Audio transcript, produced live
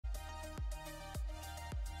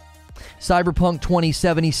Cyberpunk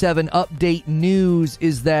 2077 update news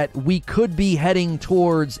is that we could be heading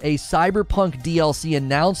towards a Cyberpunk DLC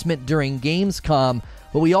announcement during Gamescom,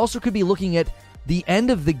 but we also could be looking at the end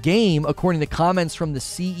of the game, according to comments from the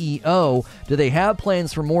CEO. Do they have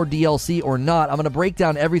plans for more DLC or not? I'm going to break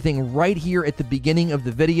down everything right here at the beginning of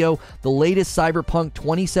the video. The latest Cyberpunk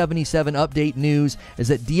 2077 update news is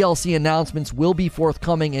that DLC announcements will be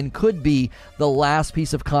forthcoming and could be the last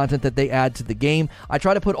piece of content that they add to the game. I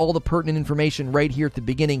try to put all the pertinent information right here at the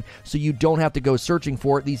beginning so you don't have to go searching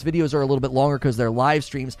for it. These videos are a little bit longer because they're live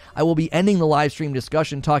streams. I will be ending the live stream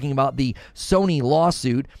discussion talking about the Sony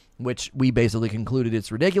lawsuit, which we basically concluded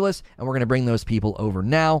it's ridiculous, and we're going to bring those people over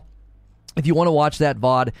now. If you want to watch that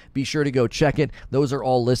VOD, be sure to go check it. Those are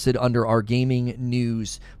all listed under our gaming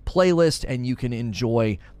news playlist, and you can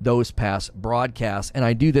enjoy those past broadcasts. And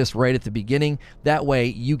I do this right at the beginning. That way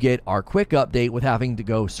you get our quick update without having to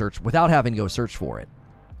go search for it.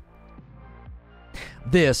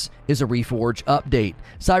 This is a Reforge update.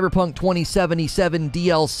 Cyberpunk 2077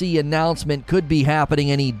 DLC announcement could be happening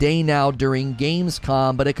any day now during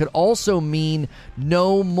Gamescom, but it could also mean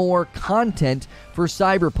no more content for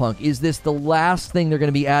Cyberpunk. Is this the last thing they're going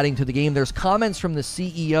to be adding to the game? There's comments from the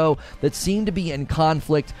CEO that seem to be in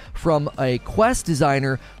conflict from a Quest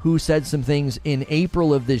designer who said some things in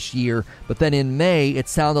April of this year, but then in May it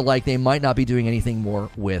sounded like they might not be doing anything more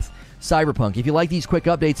with Cyberpunk. If you like these quick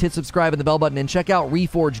updates, hit subscribe and the bell button and check out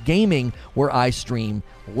Reforge Gaming, where I stream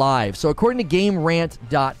live. So according to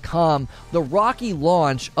GameRant.com, the rocky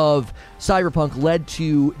launch of Cyberpunk led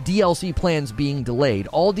to DLC plans being delayed.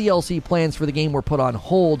 All DLC plans for the game were put on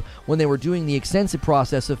hold when they were doing the extensive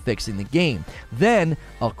process of fixing the game. Then,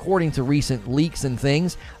 according to recent leaks and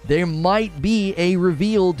things, there might be a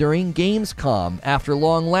reveal during Gamescom. After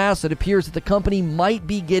long last, it appears that the company might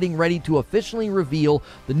be getting ready to officially reveal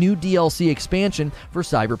the new DLC expansion for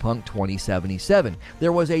Cyberpunk 2077.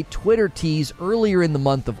 There was a Twitter tease earlier in the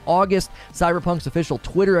month of August. Cyberpunk's official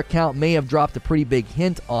Twitter account may have dropped a pretty big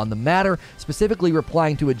hint on the matter, specifically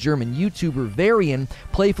replying to a German YouTuber, Varian,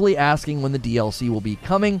 playfully asking when the DLC will be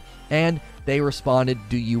coming, and they responded,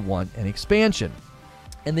 "Do you want an expansion?"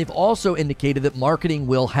 And they've also indicated that marketing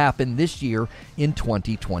will happen this year in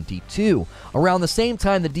 2022. Around the same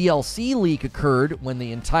time the DLC leak occurred, when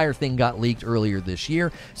the entire thing got leaked earlier this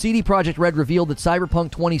year, CD Projekt Red revealed that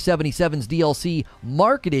Cyberpunk 2077's DLC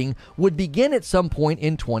marketing would begin at some point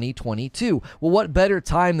in 2022. Well, what better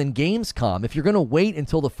time than Gamescom? If you're going to wait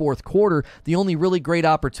until the fourth quarter, the only really great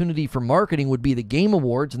opportunity for marketing would be the Game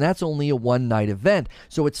Awards, and that's only a one-night event.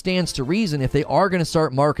 So it stands to reason if they are going to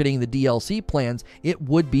start marketing the DLC plans, it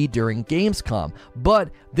would be during Gamescom. But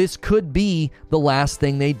this could be the last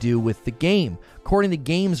thing they do with the game. According to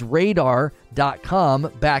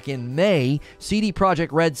GamesRadar.com, back in May, CD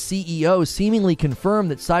Projekt Red's CEO seemingly confirmed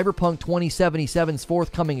that Cyberpunk 2077's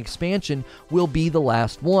forthcoming expansion will be the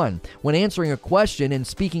last one. When answering a question and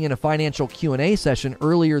speaking in a financial Q&A session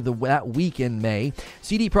earlier that week in May,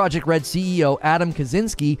 CD Projekt Red CEO Adam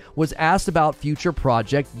Kaczynski was asked about future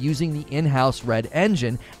projects using the in-house Red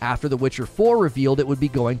engine after The Witcher 4 revealed it would be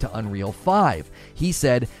going to Unreal 5. He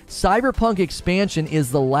said, "Cyberpunk expansion is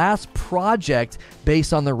the last project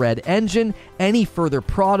based on the Red engine. Any further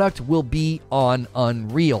product will be on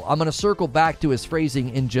Unreal." I'm going to circle back to his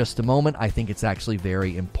phrasing in just a moment. I think it's actually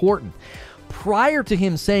very important. Prior to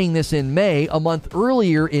him saying this in May, a month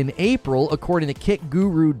earlier in April, according to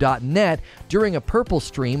KickGuru.net, during a Purple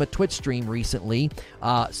stream, a Twitch stream recently,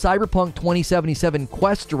 Cyberpunk 2077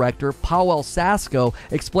 Quest director Powell Sasko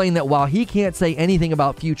explained that while he can't say anything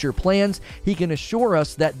about future plans, he can assure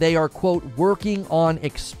us that they are, quote, working on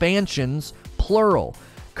expansions, plural.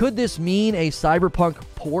 Could this mean a Cyberpunk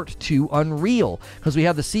port to Unreal? Because we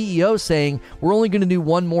have the CEO saying we're only going to do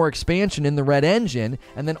one more expansion in the Red engine,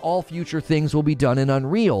 and then all future things will be done in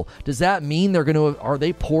Unreal. Does that mean are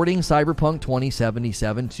they porting Cyberpunk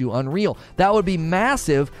 2077 to Unreal? That would be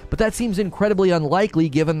massive, but that seems incredibly unlikely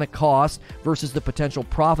given the cost versus the potential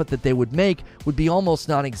profit that they would make would be almost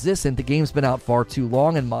non-existent. The game's been out far too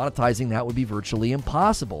long, and monetizing that would be virtually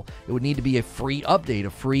impossible. It would need to be a free update, a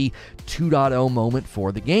free 2.0 moment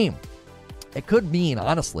for the game. It could mean,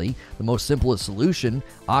 honestly, the most simplest solution,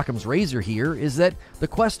 Occam's razor here, is that the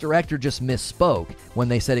Quest director just misspoke when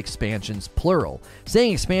they said expansions plural.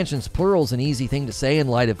 Saying expansions plural is an easy thing to say in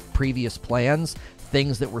light of previous plans,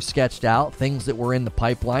 things that were sketched out, things that were in the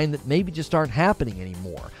pipeline that maybe just aren't happening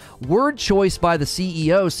anymore. Word choice by the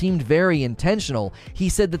CEO seemed very intentional. He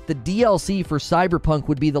said that the DLC for Cyberpunk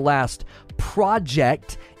would be the last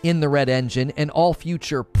project in the Red engine, and all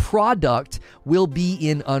future product will be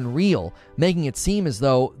in Unreal, making it seem as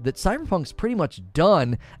though that Cyberpunk's pretty much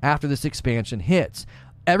done after this expansion hits.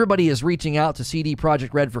 Everybody is reaching out to CD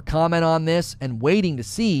Projekt Red for comment on this and waiting to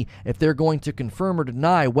see if they're going to confirm or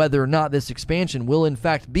deny whether or not this expansion will in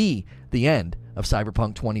fact be the end of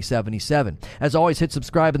Cyberpunk 2077. As always, hit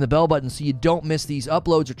subscribe and the bell button so you don't miss these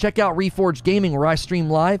uploads, or check out Reforged Gaming where I stream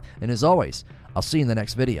live. And as always, I'll see you in the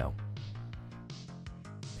next video.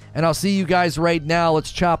 And I'll see you guys right now.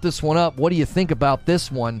 Let's chop this one up. What do you think about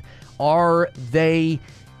this one? Are they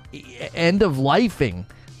end-of-lifing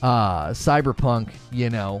Cyberpunk,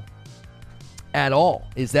 at all?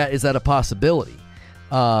 Is that a possibility?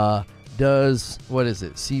 Does, what is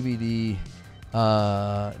it, CBD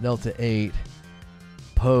Delta 8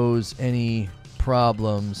 pose any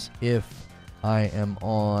problems if I am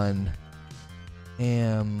on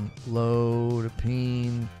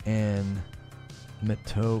amlodipine and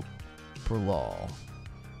metoprolol?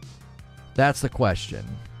 That's the question.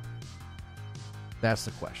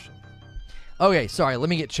 Okay, sorry, let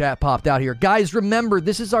me get chat popped out here. Guys, remember,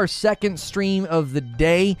 this is our second stream of the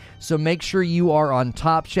day, so make sure you are on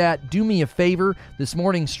Top Chat. Do me a favor, this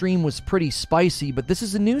morning's stream was pretty spicy, but this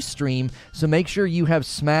is a new stream, so make sure you have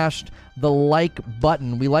smashed the like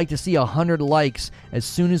button. We like to see 100 likes as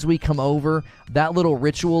soon as we come over. That little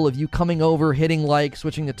ritual of you coming over, hitting like,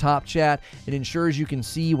 switching to Top Chat, it ensures you can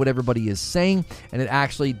see what everybody is saying, and it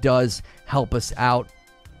actually does help us out.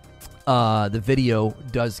 The video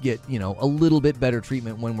does get, a little bit better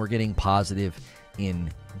treatment when we're getting positive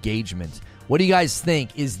engagement. What do you guys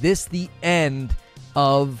think? Is this the end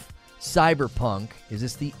of Cyberpunk?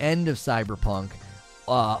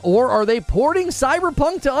 Or are they porting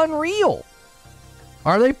Cyberpunk to Unreal?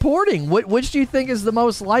 Are they porting? Which do you think is the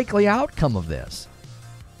most likely outcome of this?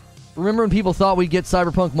 Remember when people thought we'd get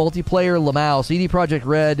Cyberpunk multiplayer? Lamau, CD Projekt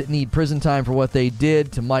Red need prison time for what they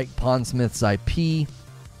did to Mike Pondsmith's IP.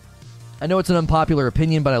 I know it's an unpopular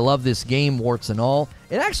opinion, but I love this game, warts and all.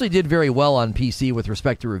 It actually did very well on PC with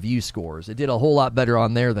respect to review scores. It did a whole lot better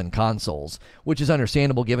on there than consoles, which is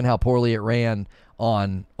understandable given how poorly it ran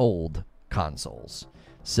on old consoles.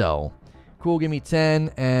 So, cool, give me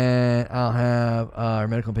 10, and I'll have our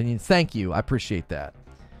medical opinion. Thank you, I appreciate that.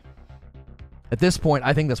 At this point,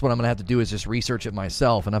 I think that's what I'm going to have to do is just research it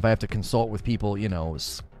myself, and if I have to consult with people,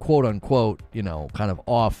 quote-unquote, kind of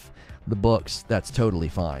off the books, that's totally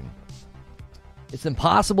fine. It's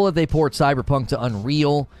impossible if they port Cyberpunk to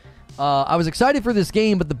Unreal. I was excited for this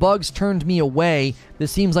game, but the bugs turned me away.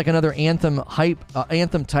 This seems like another Anthem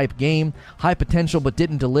type game. High potential, but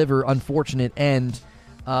didn't deliver. Unfortunate end.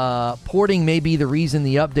 Porting may be the reason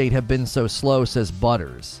the update have been so slow, says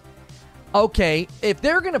Butters. Okay, if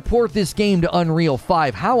they're going to port this game to Unreal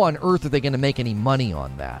 5, how on earth are they going to make any money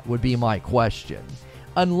on that, would be my question.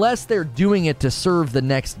 Unless they're doing it to serve the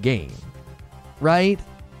next game, right?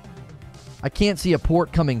 I can't see a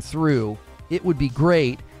port coming through. It would be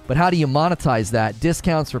great, but how do you monetize that?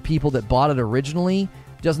 Discounts for people that bought it originally?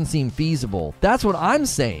 Doesn't seem feasible. That's what I'm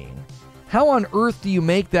saying. How on earth do you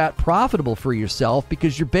make that profitable for yourself?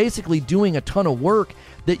 Because you're basically doing a ton of work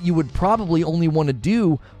that you would probably only want to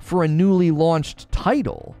do for a newly launched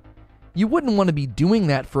title. You wouldn't want to be doing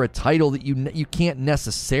that for a title that you can't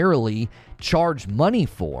necessarily charge money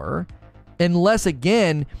for. Unless,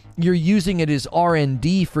 again, you're using it as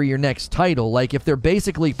R&D for your next title. Like if they're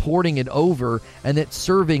basically porting it over and it's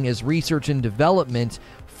serving as research and development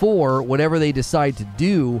for whatever they decide to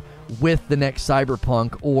do with the next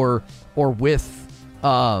Cyberpunk or with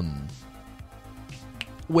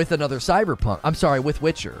another Cyberpunk. I'm sorry, with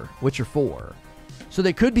Witcher 4. So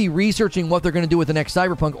they could be researching what they're going to do with the next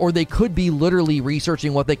Cyberpunk, or they could be literally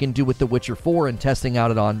researching what they can do with The Witcher 4 and testing out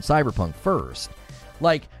it on Cyberpunk first.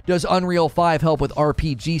 Like, does Unreal 5 help with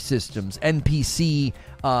RPG systems, NPC,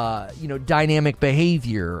 dynamic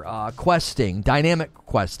behavior, questing, dynamic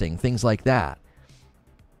questing, things like that?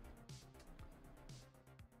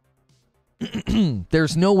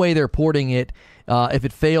 There's no way they're porting it. If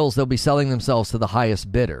it fails, they'll be selling themselves to the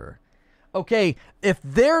highest bidder. Okay, if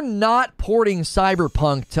they're not porting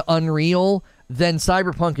Cyberpunk to Unreal, then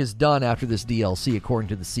Cyberpunk is done after this DLC, according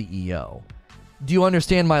to the CEO. Do you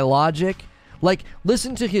understand my logic? Like,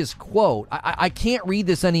 listen to his quote. I can't read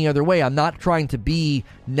this any other way. I'm not trying to be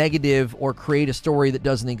negative or create a story that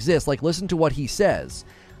doesn't exist. Like, listen to what he says.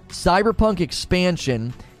 Cyberpunk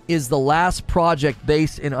expansion is the last project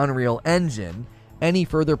based in Unreal Engine. Any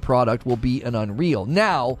further product will be an Unreal.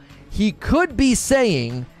 Now, he could be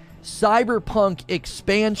saying Cyberpunk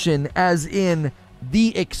expansion as in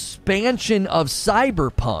the expansion of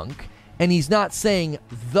Cyberpunk, and he's not saying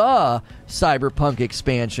the Cyberpunk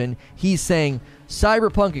expansion. He's saying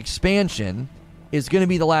Cyberpunk expansion is going to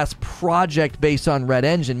be the last project based on Red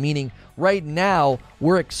Engine, meaning right now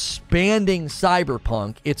we're expanding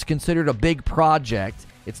Cyberpunk. It's considered a big project.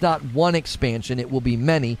 It's not one expansion, it will be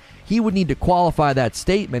many. He would need to qualify that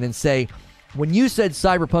statement and say, when you said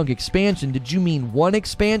Cyberpunk expansion, did you mean one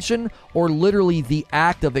expansion or literally the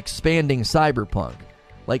act of expanding Cyberpunk?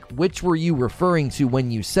 Like, which were you referring to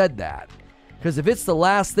when you said that? Because if it's the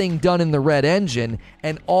last thing done in the Red Engine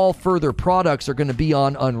and all further products are going to be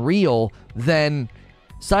on Unreal, then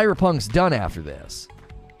Cyberpunk's done after this.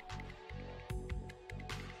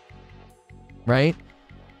 Right?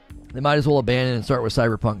 They might as well abandon and start with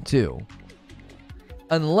Cyberpunk 2.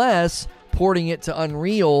 Unless porting it to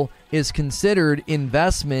Unreal is considered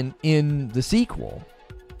investment in the sequel.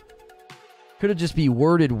 Could it just be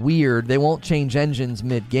worded weird? They won't change engines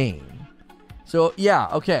mid-game. So, yeah,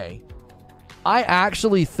 okay. I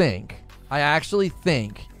actually think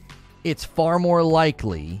it's far more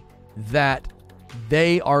likely that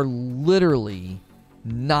they are literally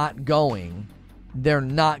they're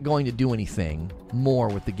not going to do anything more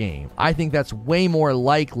with the game. I think that's way more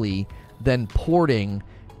likely than porting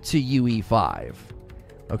to UE5.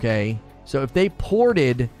 Okay? So if they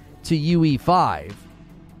ported to UE5,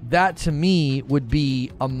 that to me would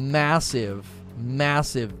be a massive,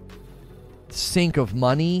 massive sink of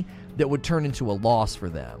money that would turn into a loss for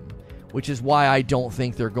them, which is why I don't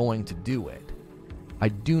think they're going to do it. I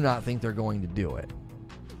do not think they're going to do it.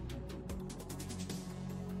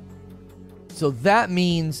 So that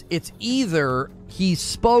means it's either he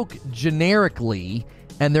spoke generically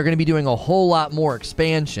and they're going to be doing a whole lot more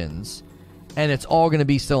expansions and it's all going to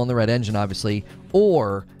be still in the Red Engine, obviously,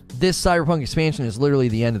 or this Cyberpunk expansion is literally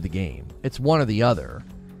the end of the game. It's one or the other.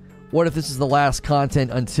 What if this is the last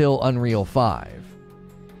content until Unreal 5?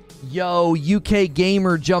 Yo, UK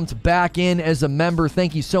Gamer jumped back in as a member.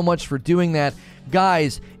 Thank you so much for doing that.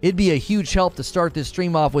 Guys, it'd be a huge help to start this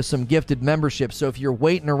stream off with some gifted memberships. So if you're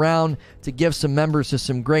waiting around to give some members to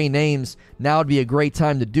some gray names, now would be a great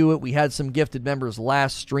time to do it. We had some gifted members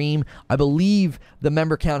last stream. I believe the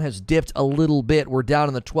member count has dipped a little bit. We're down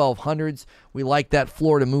in the 1200s. We like that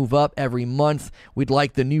floor to move up every month. We'd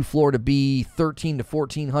like the new floor to be 13 to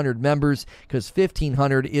 1400 members because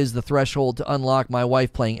 1500 is the threshold to unlock my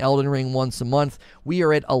wife playing Elden Ring once a month. We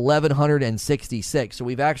are at 1166, so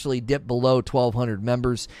we've actually dipped below 1200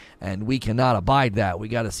 members, and we cannot abide that. We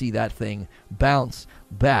got to see that thing bounce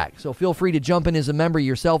back. So feel free to jump in as a member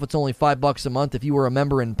yourself. It's only $5 a month. If you were a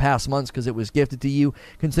member in past months because it was gifted to you,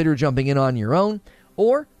 consider jumping in on your own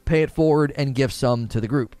or pay it forward and give some to the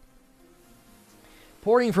group.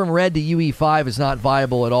 Porting from Red to UE5 is not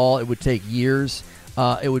viable at all. It would take years.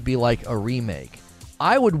 It would be like a remake.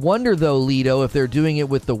 I would wonder, though, Lido, if they're doing it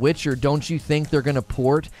with The Witcher, don't you think they're going to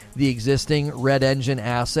port the existing Red Engine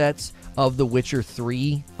assets of The Witcher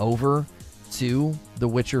 3 over to The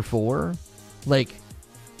Witcher 4? To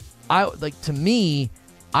me,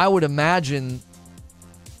 I would imagine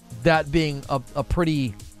that being a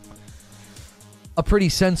pretty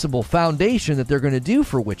sensible foundation that they're going to do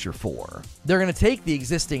for Witcher 4. They're going to take the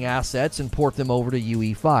existing assets and port them over to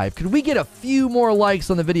UE5. Could we get a few more likes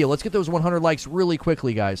on the video? Let's get those 100 likes really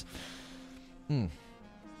quickly, guys. When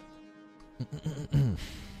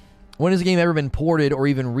has a game ever been ported or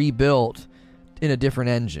even rebuilt in a different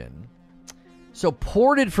engine? So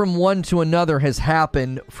ported from one to another has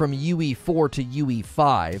happened from UE4 to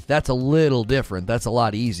UE5. That's a little different. That's a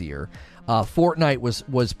lot easier. Fortnite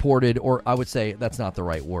was ported, or I would say that's not the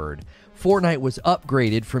right word. Fortnite was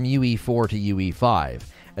upgraded from UE4 to UE5.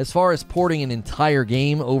 As far as porting an entire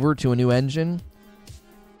game over to a new engine,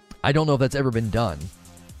 I don't know if that's ever been done.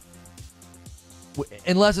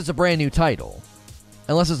 Unless it's a brand new title.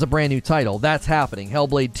 That's happening.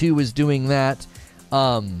 Hellblade 2 is doing that.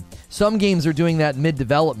 Some games are doing that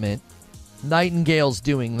mid-development. Nightingale's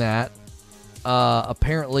doing that.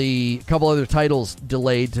 Apparently, a couple other titles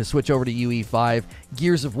delayed to switch over to UE5.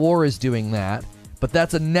 Gears of War is doing that, but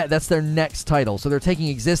that's their next title. So they're taking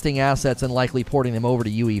existing assets and likely porting them over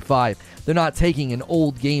to UE5. They're not taking an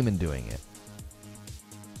old game and doing it.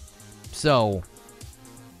 So,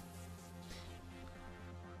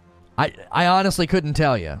 I honestly couldn't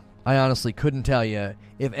tell you.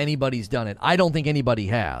 If anybody's done it. I don't think anybody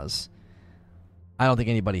has.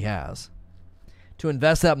 To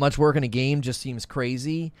invest that much work in a game just seems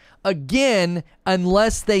crazy. Again,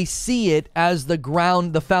 unless they see it as the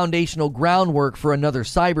foundational groundwork for another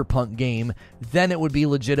Cyberpunk game, then it would be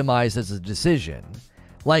legitimized as a decision.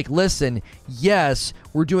 Like, listen, yes,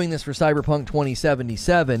 we're doing this for Cyberpunk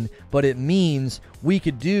 2077, but it means we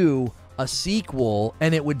could do a sequel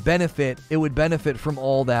and it would benefit from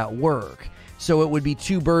all that work. So it would be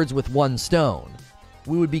two birds with one stone.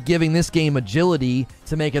 we would be giving this game agility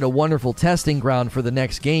to make it a wonderful testing ground for the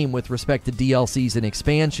next game with respect to DLCs and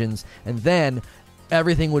expansions, and then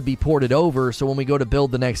everything would be ported over, so when we go to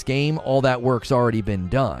build the next game, all that work's already been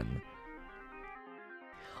done.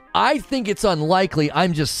 I think it's unlikely.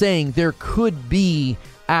 I'm just saying there could be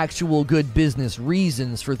actual good business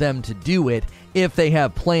reasons for them to do it if they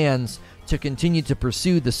have plans to continue to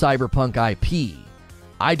pursue the Cyberpunk IP.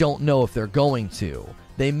 I don't know if they're going to.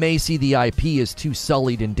 They may see the IP as too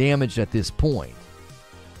sullied and damaged at this point.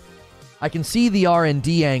 I can see the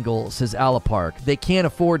R&D angle, says Alapark. They can't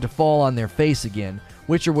afford to fall on their face again.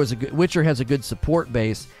 Witcher has a good support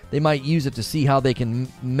base. They might use it to see how they can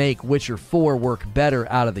make Witcher 4 work better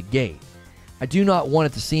out of the gate. I do not want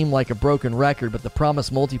it to seem like a broken record, but they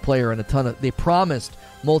promised multiplayer and a ton of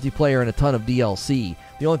DLC.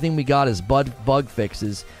 The only thing we got is bug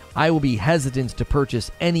fixes. I will be hesitant to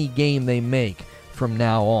purchase any game they make from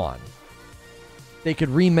now on. They could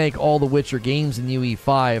remake all the Witcher games in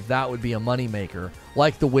UE5. That would be a moneymaker.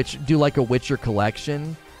 Do like a Witcher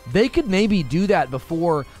collection. They could maybe do that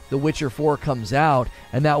before The Witcher 4 comes out,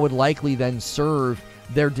 and that would likely then serve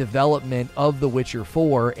their development of The Witcher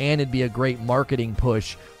 4, and it'd be a great marketing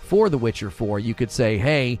push for The Witcher 4. You could say,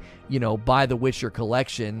 hey, buy the Witcher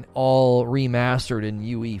collection, all remastered in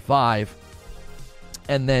UE5,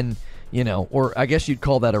 and then, or I guess you'd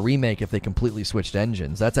call that a remake if they completely switched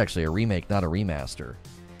engines. That's actually a remake, not a remaster.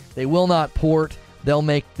 They will not port. They'll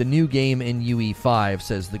make the new game in UE5,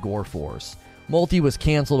 says the Gore Force. Multi was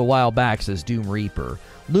canceled a while back, says Doom Reaper.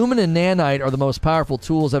 Lumen and Nanite are the most powerful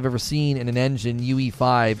tools I've ever seen in an engine.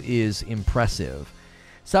 UE5 is impressive.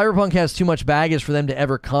 Cyberpunk has too much baggage for them to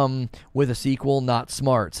ever come with a sequel. Not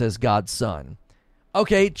smart, says God's Son.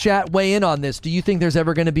 Okay, chat, weigh in on this. Do you think there's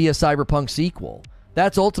ever going to be a Cyberpunk sequel?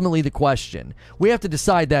 That's ultimately the question. We have to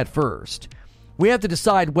decide that first. We have to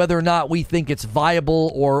decide whether or not we think it's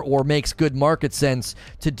viable or makes good market sense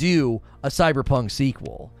to do a Cyberpunk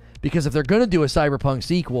sequel. Because if they're going to do a Cyberpunk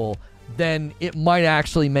sequel, then it might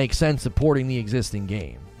actually make sense supporting the existing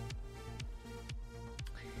game.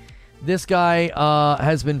 This guy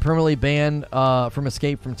has been permanently banned from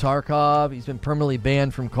Escape from Tarkov. He's been permanently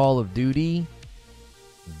banned from Call of Duty.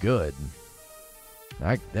 Good.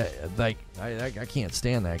 I can't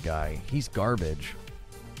stand that guy. He's garbage.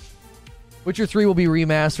 Witcher 3 will be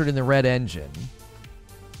remastered in the Red Engine.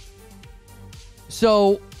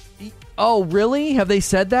 So... Oh, really? Have they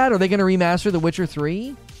said that? Are they going to remaster The Witcher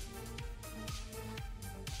 3?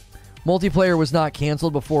 Multiplayer was not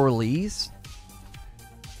canceled before release?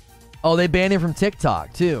 Oh, they banned him from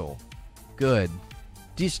TikTok, too. Good.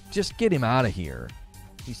 Just get him out of here.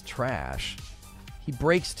 He's trash. He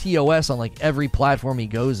breaks TOS on like every platform he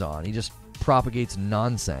goes on. He just propagates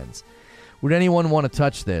nonsense. Would anyone want to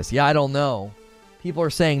touch this? Yeah, I don't know. People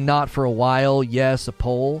are saying not for a while. Yes, a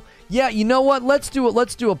poll. Yeah, you know what? Let's do it.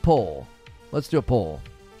 Let's do a poll. Let's do a poll.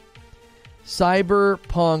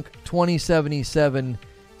 Cyberpunk 2077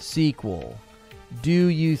 sequel. Do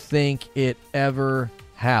you think it ever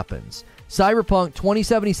happens? Cyberpunk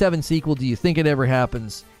 2077 sequel, do you think it ever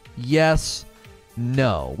happens? Yes,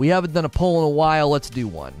 no. We haven't done a poll in a while. Let's do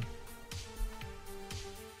one.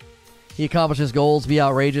 He accomplishes goals, be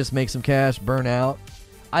outrageous, make some cash, burn out.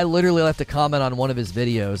 I literally left a comment on one of his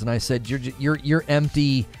videos, and I said, you're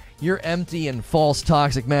empty. Your empty and false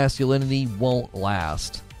toxic masculinity won't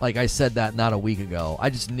last. Like I said that not a week ago.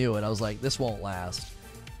 I just knew it. I was like, this won't last.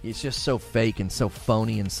 It's just so fake and so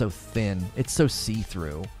phony and so thin. It's so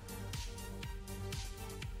see-through.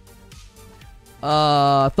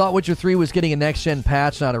 Thought Witcher 3 was getting a next-gen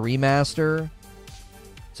patch, not a remaster.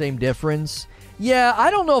 Same difference. Yeah,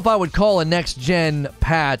 I don't know if I would call a next-gen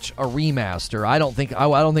patch a remaster. I don't think I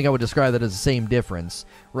would describe that as the same difference,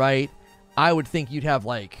 right? I would think you'd have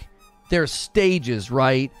there's stages,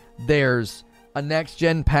 right? There's a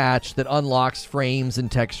next-gen patch that unlocks frames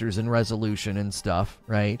and textures and resolution and stuff,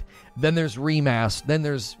 right? Then there's remaster,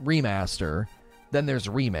 then there's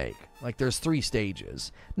remake. There's 3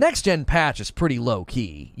 stages. Next-gen patch is pretty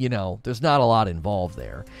low-key, There's not a lot involved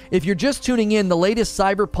there. If you're just tuning in, the latest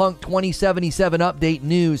Cyberpunk 2077 update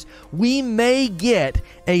news, we may get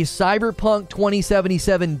a Cyberpunk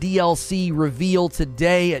 2077 DLC reveal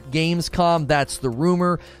today at Gamescom. That's the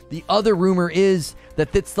rumor. The other rumor is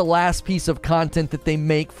that it's the last piece of content that they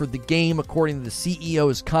make for the game, according to the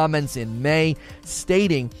CEO's comments in May,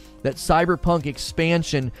 stating that Cyberpunk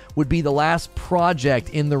expansion would be the last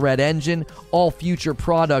project in the Red Engine. All future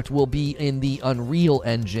product will be in the Unreal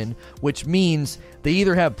Engine, which means they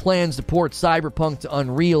either have plans to port Cyberpunk to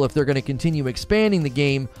Unreal if they're going to continue expanding the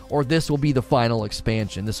game, or this will be the final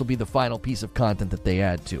expansion. This will be the final piece of content that they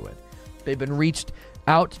add to it. They've been reached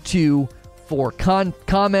out to for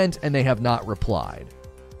comment, and they have not replied.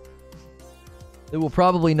 They will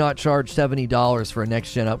probably not charge $70 for a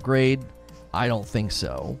next-gen upgrade. I don't think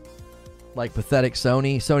so. Like pathetic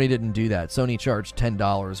Sony. Sony didn't do that. Sony charged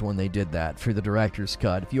 $10 when they did that for the director's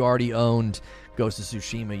cut. If you already owned Ghost of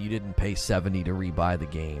Tsushima, you didn't pay $70 to rebuy the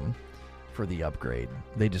game for the upgrade.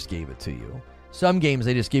 They just gave it to you. Some games,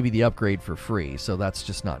 they just give you the upgrade for free, so that's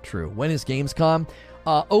just not true. When is Gamescom?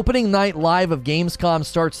 Opening night live of Gamescom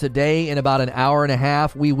starts today in about an hour and a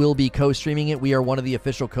half. We will be co-streaming it. We are one of the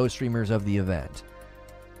official co-streamers of the event.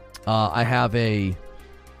 I have a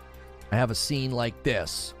scene like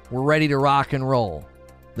this. We're ready to rock and roll.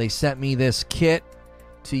 They sent me this kit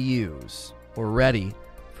to use. We're ready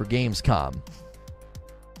for Gamescom.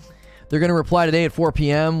 They're going to reply today at 4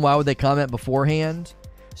 p.m. Why would they comment beforehand?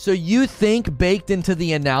 So you think baked into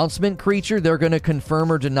the announcement, Creature, they're going to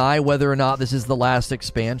confirm or deny whether or not this is the last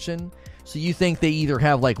expansion? So you think they either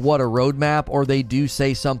have, like, what, a roadmap, or they do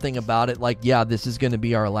say something about it, like, yeah, this is going to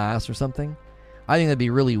be our last or something? I think that'd be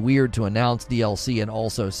really weird to announce DLC and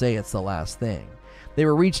also say it's the last thing. They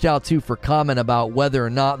were reached out to for comment about whether or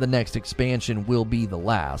not the next expansion will be the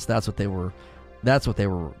last. That's what they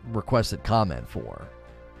were requested comment for.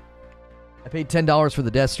 I paid $10 for the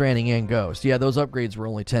Death Stranding and Ghost. Yeah, those upgrades were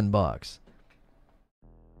only $10.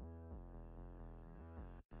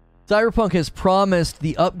 Cyberpunk has promised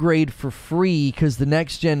the upgrade for free because the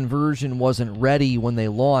next-gen version wasn't ready when they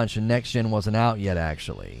launched, and next-gen wasn't out yet,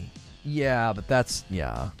 actually. Yeah, but that's...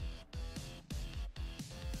 yeah.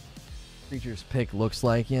 Creature's pick looks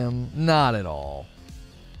like him. Not at all.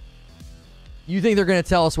 You think they're going to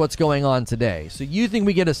tell us what's going on today. So you think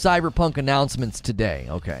we get a Cyberpunk announcements today.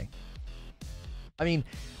 Okay. I mean,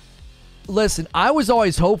 listen, I was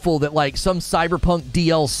always hopeful that, like, some Cyberpunk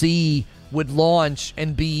DLC would launch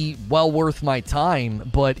and be well worth my time,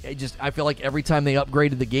 but I feel like every time they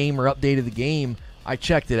upgraded the game or updated the game, I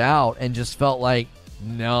checked it out and just felt like,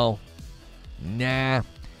 no, nah,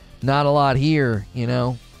 not a lot here, you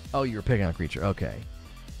know? Oh, you were picking on a Creature. Okay.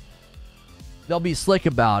 They'll be slick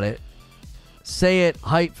about it. Say it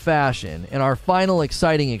hype fashion. In our final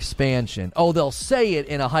exciting expansion. Oh, they'll say it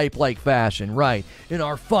in a hype-like fashion. Right. In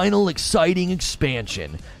our final exciting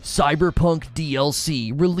expansion. Cyberpunk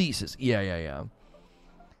DLC releases. Yeah.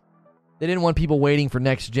 They didn't want people waiting for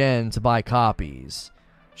next gen to buy copies.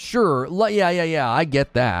 Sure. Yeah. I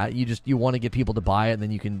get that. You want to get people to buy it, and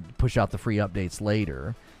then you can push out the free updates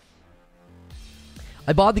later.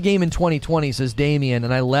 I bought the game in 2020, says Damien,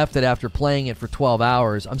 and I left it after playing it for 12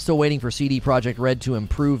 hours. I'm still waiting for CD Projekt Red to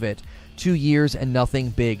improve it. 2 years and nothing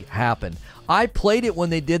big happened. I played it when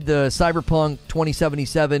they did the Cyberpunk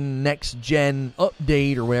 2077 Next Gen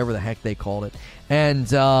update, or whatever the heck they called it,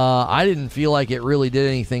 and I didn't feel like it really did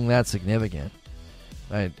anything that significant.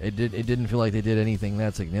 It didn't feel like they did anything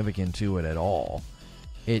that significant to it at all.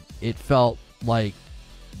 It felt like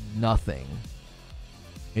nothing.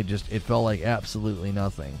 It felt like absolutely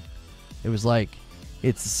nothing. It was like,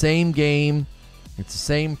 it's the same game, it's the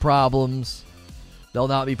same problems. They'll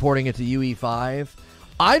not be porting it to UE5.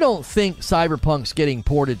 I don't think Cyberpunk's getting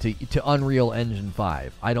ported to Unreal Engine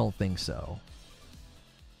 5. I don't think so.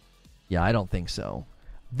 Yeah, I don't think so.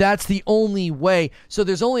 That's the only way. So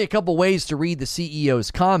there's only a couple ways to read the CEO's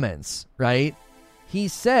comments, right? He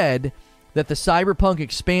said that the Cyberpunk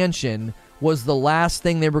expansion was the last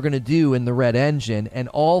thing they were going to do in the Red Engine, and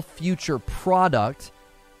all future product,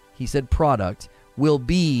 he said product, will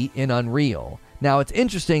be in Unreal. Now, it's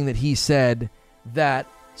interesting that he said that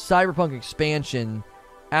Cyberpunk expansion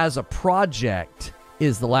as a project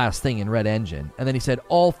is the last thing in Red Engine, and then he said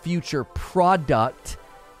all future product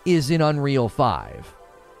is in Unreal 5.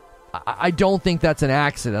 I don't think that's an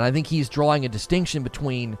accident. I think he's drawing a distinction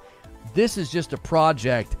between this is just a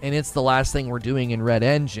project and it's the last thing we're doing in Red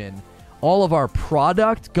Engine. All of our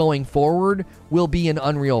product going forward will be in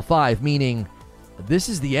Unreal 5, meaning this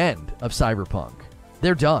is the end of Cyberpunk.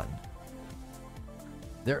 They're done.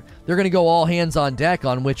 They're going to go all hands on deck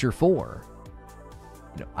on Witcher 4.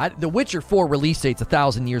 The Witcher 4 release date's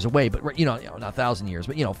 1,000 years away, but not 1,000 years,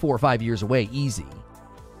 but 4 or 5 years away, easy.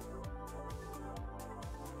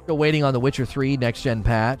 Still waiting on the Witcher 3 next-gen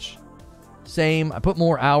patch. Same. I put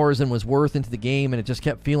more hours than was worth into the game, and it just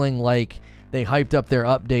kept feeling like they hyped up their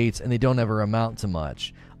updates, and they don't ever amount to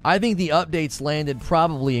much. I think the updates landed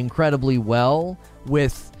probably incredibly well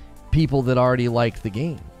with people that already liked the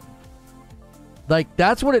game. Like,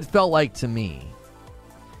 that's what it felt like to me.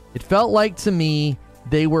 It felt like to me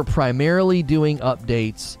they were primarily doing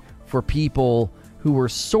updates for people who were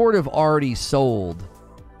sort of already sold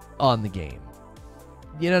on the game.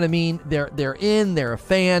 You know what I mean? They're a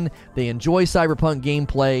fan, they enjoy Cyberpunk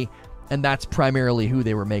gameplay. and that's primarily who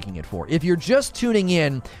they were making it for. If you're just tuning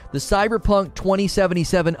in, the Cyberpunk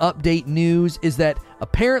 2077 update news is that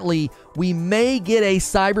apparently we may get a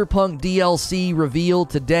Cyberpunk DLC reveal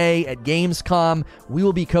today at Gamescom. We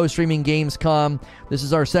will be co-streaming Gamescom. This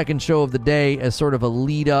is our second show of the day as sort of a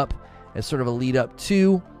lead up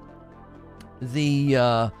to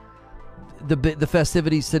the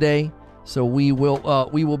festivities today. So we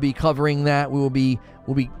will be covering that. We'll be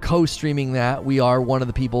co-streaming that. We are one of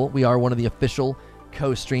the official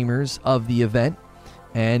co-streamers of the event,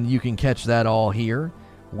 and you can catch that all here.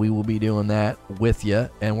 We will be doing that with you,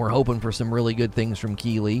 and we're hoping for some really good things from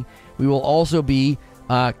Keighley. We will also be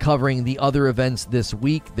covering the other events this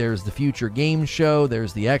week. There's the Future Game Show.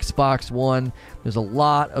 There's the Xbox One. There's a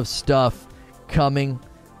lot of stuff coming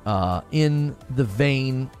in the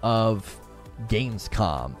vein of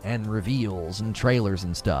Gamescom and reveals and trailers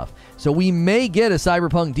and stuff. So we may get a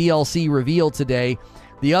Cyberpunk DLC reveal today.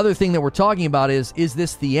 The other thing that we're talking about is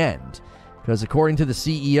this the end? Because according to the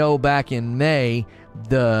CEO back in May,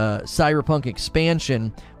 the Cyberpunk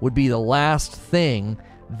expansion would be the last thing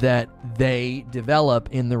that they develop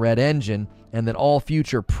in the Red Engine, and that all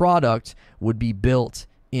future product would be built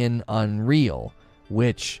in Unreal,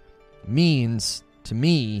 which means, to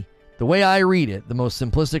me, the way I read it, the most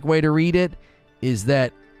simplistic way to read it, is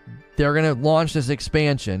that they're going to launch this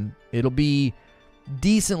expansion. It'll be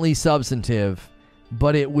decently substantive,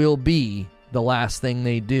 but it will be the last thing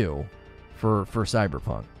they do for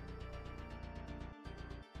Cyberpunk.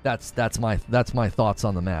 That's my thoughts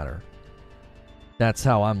on the matter. That's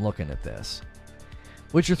how I'm looking at this.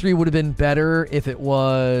 Witcher 3 would have been better if it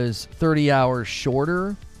was 30 hours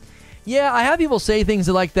shorter. Yeah, I have people say things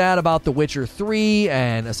like that about The Witcher 3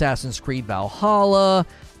 and Assassin's Creed Valhalla.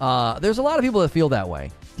 There's a lot of people that feel that way.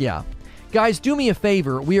 Yeah. Guys, do me a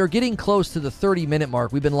favor. We are getting close to the 30-minute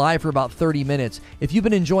mark. We've been live for about 30 minutes. If you've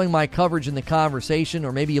been enjoying my coverage and the conversation,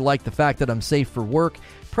 or maybe you like the fact that I'm safe for work,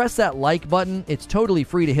 press that like button. It's totally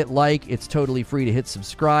free to hit like. It's totally free to hit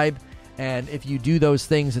subscribe. And if you do those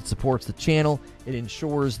things, it supports the channel. It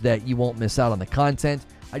ensures that you won't miss out on the content.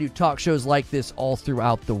 I do talk shows like this all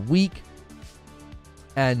throughout the week.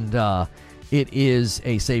 And it is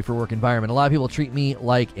a safer work environment. A lot of people treat me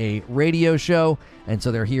like a radio show, and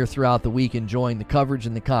so they're here throughout the week enjoying the coverage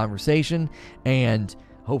and the conversation. And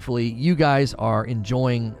hopefully you guys are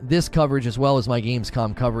enjoying this coverage as well as my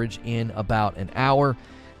Gamescom coverage in about an hour.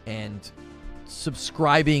 And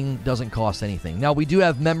subscribing doesn't cost anything. Now, we do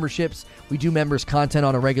have memberships. We do members content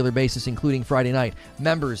on a regular basis, including Friday night.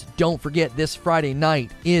 Members, don't forget, this Friday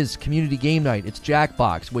night is Community Game Night. It's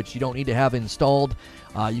Jackbox, which you don't need to have installed.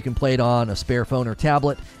 You can play it on a spare phone or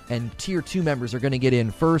tablet, and Tier 2 members are going to get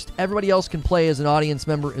in first. Everybody else can play as an audience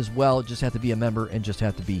member as well. Just have to be a member and just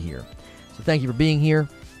have to be here. So thank you for being here.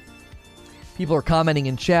 People are commenting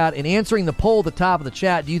in chat and answering the poll at the top of the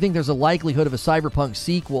chat. Do you think there's a likelihood of a Cyberpunk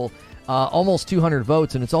sequel? Almost 200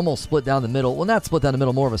 votes, and it's almost split down the middle. Well, not split down the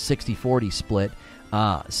middle, more of a 60-40 split.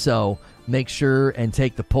 So make sure and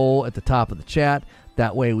take the poll at the top of the chat.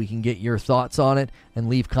 That way we can get your thoughts on it, and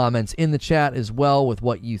leave comments in the chat as well with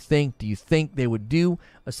what you think. Do you think they would do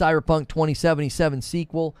a Cyberpunk 2077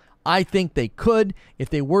 sequel? I think they could. If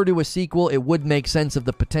they were to a sequel, it would make sense of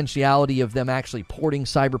the potentiality of them actually porting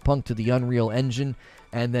Cyberpunk to the Unreal Engine,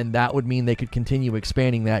 and then that would mean they could continue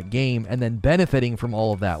expanding that game and then benefiting from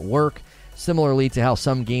all of that work. Similarly to how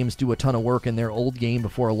some games do a ton of work in their old game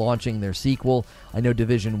before launching their sequel. I know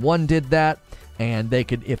Division 1 did that, and they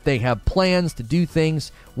could, if they have plans to do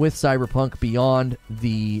things with Cyberpunk beyond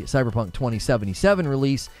the Cyberpunk 2077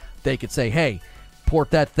 release, they could say, hey, port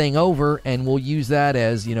that thing over, and we'll use that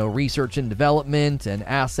as, research and development and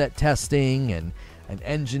asset testing and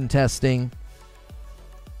engine testing.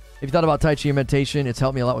 If you thought about Tai Chi meditation, it's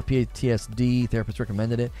helped me a lot with PTSD. Therapist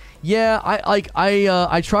recommended it. Yeah,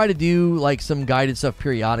 I try to do like some guided stuff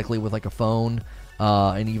periodically with like a phone,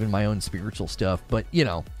 and even my own spiritual stuff. But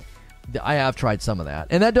I have tried some of that,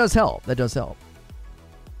 and that does help.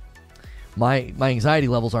 My anxiety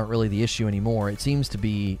levels aren't really the issue anymore. It seems to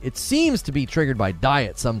be triggered by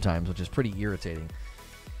diet sometimes, which is pretty irritating.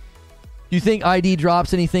 Do you think ID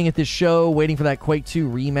drops anything at this show? Waiting for that Quake 2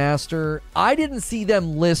 remaster. I didn't see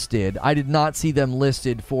them listed. I did not see them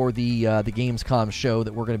listed for the Gamescom show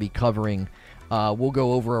that we're going to be covering. We'll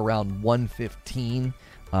go over around 1:15.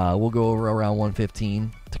 We'll go over around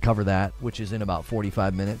 1:15 to cover that, which is in about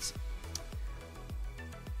 45 minutes.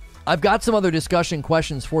 I've got some other discussion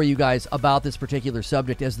questions for you guys about this particular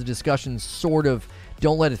subject as the discussions sort of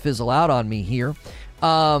don't let it fizzle out on me here.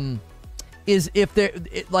 Is if they're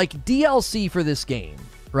like DLC for this game,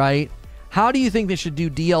 right? How do you think they should do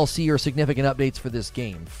DLC or significant updates for this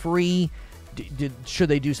game? Free, should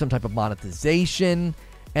they do some type of monetization?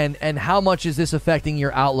 And how much is this affecting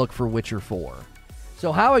your outlook for Witcher 4?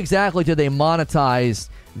 So how exactly do they monetize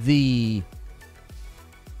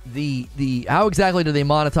how exactly do they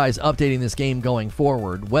monetize updating this game going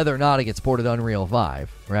forward, whether or not it gets ported to Unreal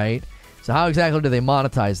 5, right? So how exactly do they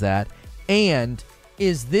monetize that? And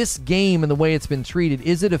is this game and the way it's been treated,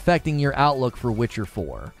 is it affecting your outlook for Witcher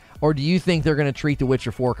 4? Or do you think they're going to treat The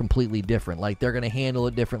Witcher 4 completely different? Like they're going to handle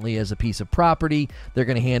it differently as a piece of property. They're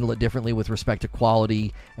going to handle it differently with respect to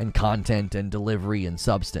quality and content and delivery and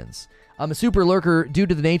substance. I'm a super lurker due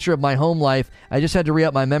to the nature of my home life. I just had to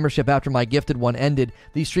re-up my membership after my gifted one ended.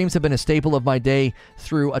 These streams have been a staple of my day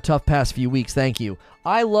through a tough past few weeks. Thank you.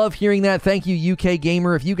 I love hearing that. Thank you, UK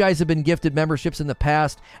Gamer. If you guys have been gifted memberships in the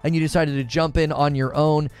past and you decided to jump in on your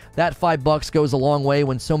own, that $5 goes a long way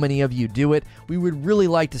when so many of you do it. We would really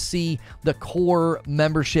like to see the core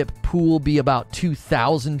membership pool be about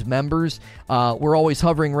 2,000 members. We're always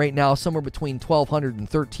hovering right now somewhere between 1,200 and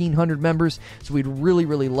 1,300 members, so we'd really,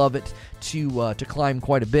 really love it to climb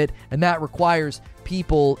quite a bit, and that requires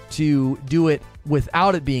people to do it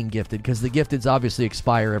without it being gifted, because the gifteds obviously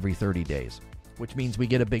expire every 30 days, which means we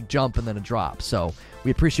get a big jump and then a drop. So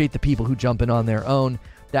we appreciate the people who jump in on their own.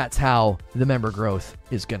 That's how the member growth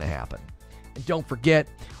is going to happen. And don't forget,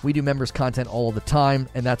 we do members content all the time,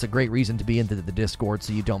 and that's a great reason to be into the Discord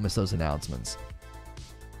so you don't miss those announcements.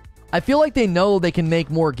 I feel like they know they can make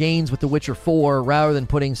more gains with The Witcher 4 rather than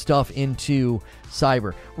putting stuff into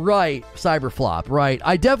Cyber. Right, Cyberflop, right.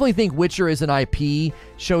 I definitely think Witcher as an IP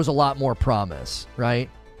shows a lot more promise, right?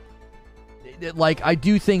 Like, I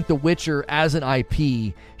do think The Witcher as an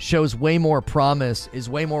IP shows way more promise, is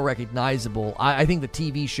way more recognizable. I think the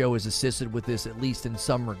TV show has assisted with this, at least in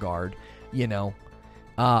some regard, you know.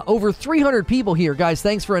 Over 300 people here, guys.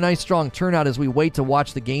 Thanks for a nice, strong turnout as we wait to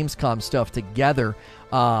watch the Gamescom stuff together.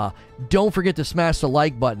 Don't forget to smash the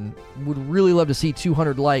like button. Would really love to see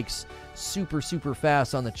 200 likes super, super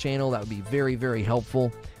fast on the channel. That would be very, very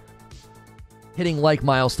helpful. Hitting like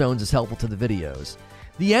milestones is helpful to the videos.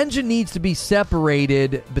 The engine needs to be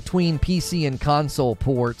separated between PC and console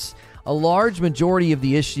ports. A large majority of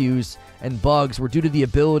the issues and bugs were due to the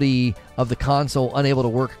ability of the console unable to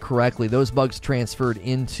work correctly. Those bugs transferred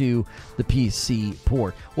into the PC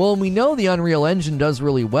port. Well, and we know the Unreal Engine does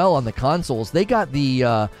really well on the consoles. They got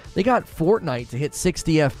Fortnite to hit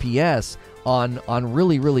 60 FPS on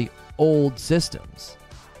really, really old systems,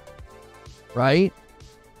 right?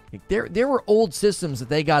 There were old systems that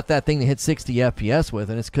they got that thing to hit 60 FPS with,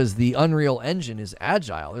 and it's because the Unreal Engine is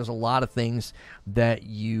agile. There's a lot of things that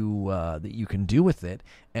you can do with it,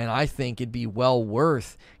 and I think it'd be well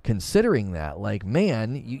worth considering that. Like,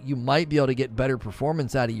 man, you might be able to get better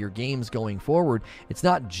performance out of your games going forward. It's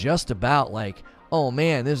not just about like, oh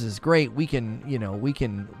man, this is great. We can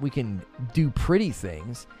do pretty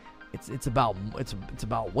things. It's about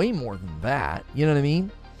way more than that. You know what I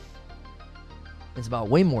mean? It's about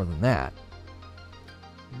way more than that.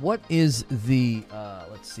 What is the,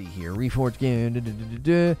 let's see here, Reforged game,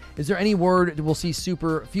 is there any word we'll see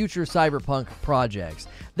future Cyberpunk projects?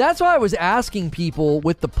 That's why I was asking people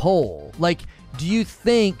with the poll. Like, do you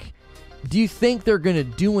think they're going to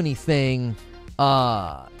do anything, with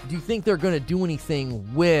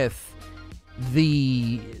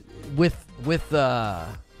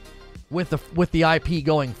the IP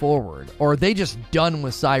going forward? Or are they just done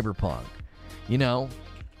with Cyberpunk? You know,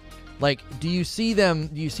 like, do you see them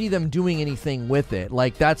doing anything with it?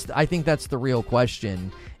 Like, I think that's the real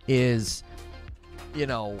question is, you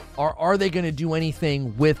know, are they going to do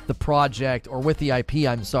anything with the project or with the IP,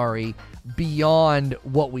 beyond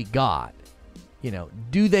what we got? You know,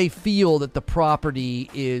 do they feel that the property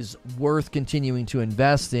is worth continuing to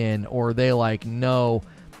invest in, or are they like, no,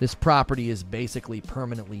 this property is basically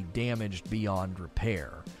permanently damaged beyond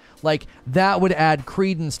repair? Like, that would add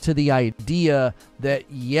credence to the idea that,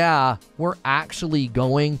 yeah, we're actually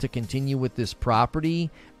going to continue with this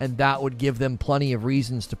property, and that would give them plenty of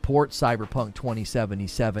reasons to port Cyberpunk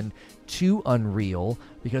 2077 to Unreal,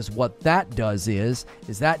 because what that does is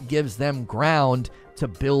that gives them ground to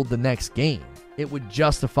build the next game. It would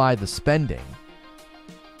justify the spending.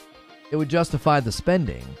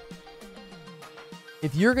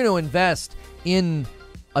 If you're going to invest in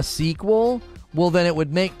a sequel, well, then it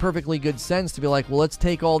would make perfectly good sense to be like, well, let's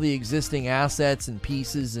take all the existing assets and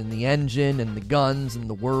pieces and the engine and the guns and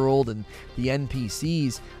the world and the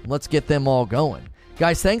NPCs, and let's get them all going.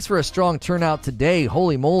 Guys, thanks for a strong turnout today.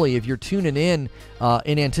 Holy moly, if you're tuning in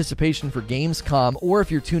anticipation for Gamescom, or if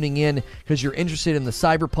you're tuning in because you're interested in the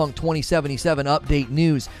Cyberpunk 2077 update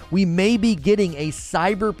news, we may be getting a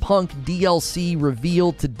Cyberpunk DLC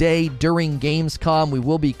revealed today during Gamescom. We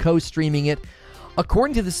will be co-streaming it.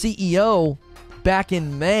 According to the CEO back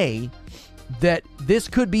in May, that this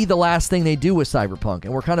could be the last thing they do with Cyberpunk,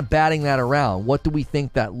 and we're kind of batting that around. What do we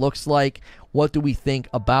think that looks like? What do we think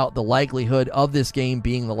about the likelihood of this game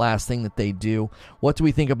being the last thing that they do? What do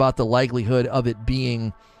we think about the likelihood of it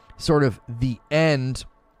being sort of the end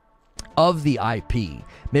of the IP?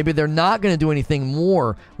 Maybe they're not going to do anything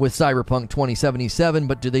more with Cyberpunk 2077,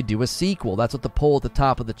 but do they do a sequel? That's what the poll at the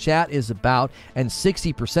top of the chat is about, and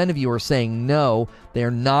 60% of you are saying no,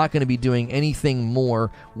 they're not going to be doing anything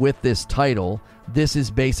more with this title. This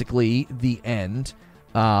is basically the end,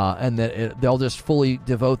 and that they'll just fully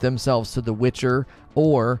devote themselves to The Witcher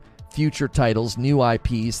or future titles, new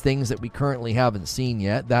IPs, things that we currently haven't seen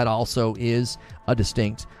yet. That also is a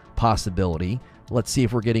distinct possibility. Let's see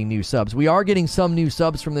if we're getting new subs. We are getting some new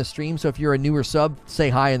subs from this stream, so if you're a newer sub, say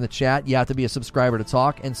hi in the chat. You have to be a subscriber to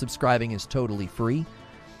talk, and subscribing is totally free.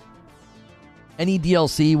 Any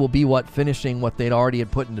DLC will be finishing what they'd already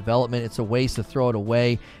had put in development. It's a waste to throw it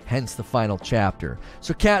away, hence the final chapter.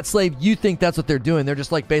 So Cat Slave, you think that's what they're doing. They're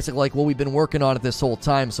just basically well, we've been working on it this whole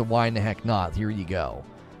time, so why in the heck not? Here you go.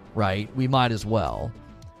 Right? We might as well.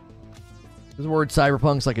 The word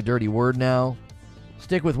cyberpunk's like a dirty word now.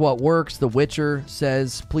 Stick with what works. The Witcher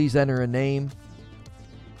says, please enter a name.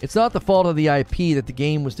 It's not the fault of the IP that the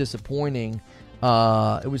game was disappointing.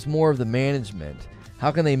 It was more of the management. How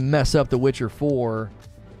can they mess up The Witcher 4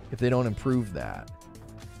 if they don't improve that?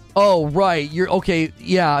 Oh, right. You're okay.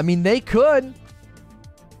 Yeah, I mean, they could.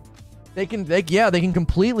 They can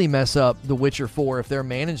completely mess up The Witcher 4 if their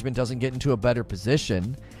management doesn't get into a better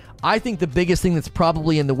position. I think the biggest thing that's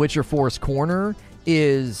probably in The Witcher 4's corner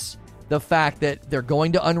is the fact that they're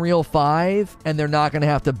going to Unreal 5 and they're not going to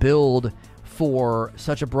have to build for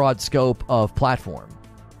such a broad scope of platform.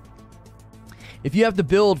 If you have to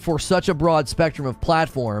build for such a broad spectrum of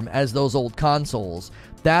platform as those old consoles,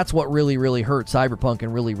 that's what really, really hurt Cyberpunk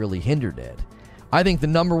and really, really hindered it. I think the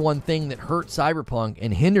number one thing that hurt Cyberpunk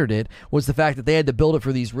and hindered it was the fact that they had to build it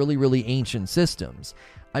for these really, really ancient systems.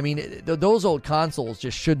 I mean, those old consoles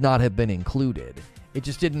just should not have been included. It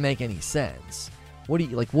just didn't make any sense. What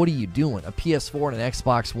are you doing? A PS4 and an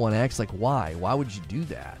Xbox One X? Why? Why would you do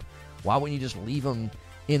that? Why wouldn't you just leave them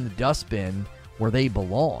in the dustbin where they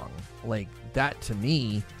belong? That to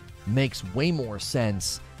me makes way more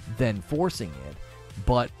sense than forcing it.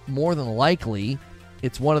 But more than likely,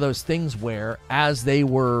 it's one of those things where as they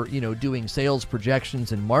were, doing sales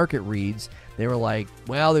projections and market reads, they were like,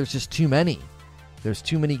 well, there's just too many. There's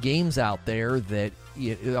too many games out there that,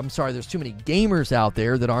 there's too many gamers out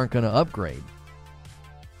there that aren't going to upgrade.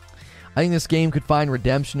 I think this game could find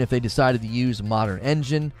redemption if they decided to use a modern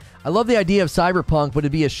engine. I love the idea of Cyberpunk, but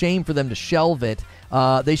it'd be a shame for them to shelve it.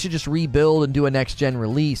 They should just rebuild and do a next-gen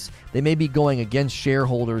release. They may be going against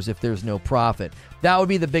shareholders if there's no profit. That would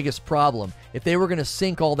be the biggest problem. If they were going to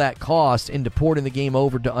sink all that cost into porting the game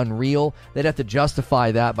over to Unreal, they'd have to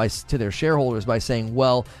justify that to their shareholders by saying,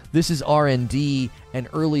 well, this is R&D and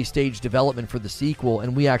early-stage development for the sequel,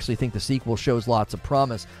 and we actually think the sequel shows lots of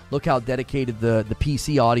promise. Look how dedicated the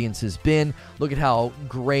PC audience has been. Look at how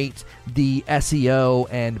great the SEO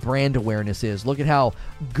and brand awareness is. Look at how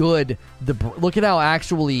good look at how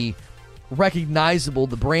actually recognizable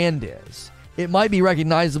the brand is. It might be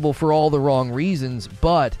recognizable for all the wrong reasons,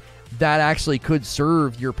 but that actually could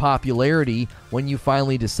serve your popularity when you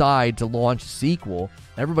finally decide to launch a sequel.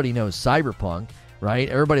 Everybody knows Cyberpunk, right?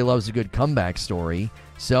 Everybody loves a good comeback story.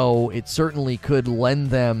 So it certainly could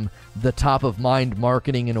lend them the top-of-mind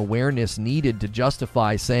marketing and awareness needed to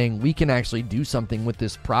justify saying we can actually do something with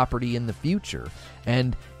this property in the future.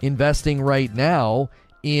 And investing right now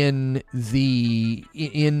in the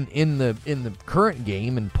current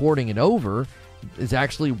game and porting it over is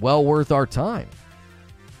actually well worth our time.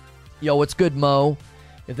 Yo, what's good, Mo?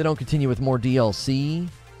 If they don't continue with more DLC.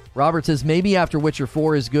 Robert says maybe after Witcher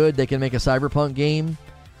 4 is good, they can make a Cyberpunk game.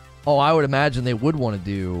 Oh, I would imagine they would want to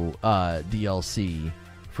do DLC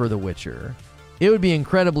for The Witcher. It would be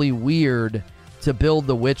incredibly weird to build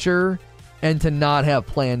The Witcher and to not have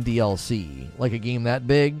planned DLC, like a game that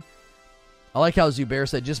big. I like how Zubair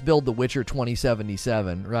said, just build The Witcher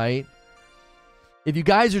 2077, right? If you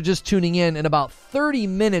guys are just tuning in about 30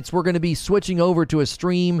 minutes, we're going to be switching over to a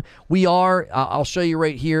stream. We are, I'll show you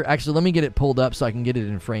right here. Actually, let me get it pulled up so I can get it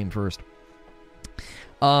in frame first.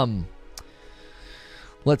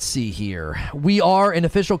 Let's see here. We are an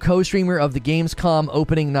official co-streamer of the Gamescom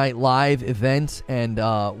Opening Night Live event, and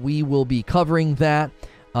we will be covering that.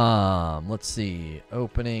 Let's see.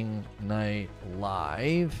 Opening Night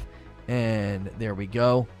Live. And there we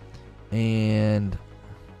go. And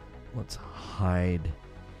let's hide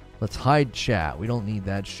chat. We don't need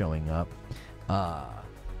that showing up.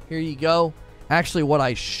 Here you go. Actually, what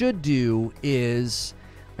I should do is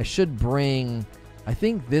I should bring, I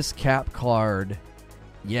think this cap card.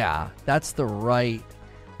 Yeah, that's the right.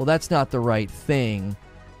 Well, that's not the right thing,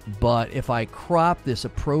 but if I crop this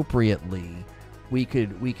appropriately, we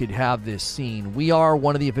could have this scene. We are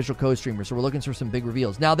one of the official co-streamers, so we're looking for some big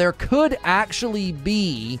reveals. Now, there could actually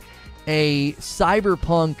be a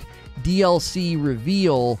Cyberpunk DLC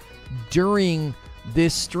reveal during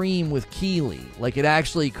this stream with Keeley. Like, it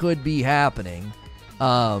actually could be happening.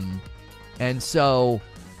 And so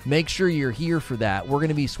make sure you're here for that. We're going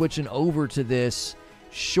to be switching over to this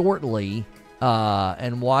shortly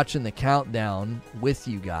and watching the countdown with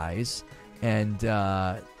you guys. And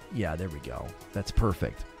yeah, there we go. That's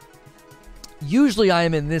perfect. Usually I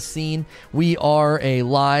am in this scene. We are a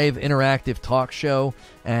live interactive talk show,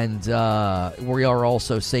 and we are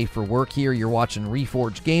also safe for work here. You're watching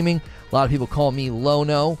Reforged Gaming. A lot of people call me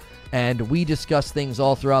Lono, and we discuss things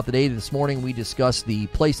all throughout the day. This morning we discussed the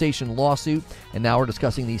PlayStation lawsuit, and now we're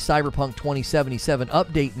discussing the Cyberpunk 2077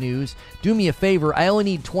 update news. Do me a favor, I only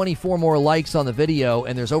need 24 more likes on the video,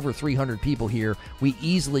 and there's over 300 people here. We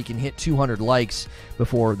easily can hit 200 likes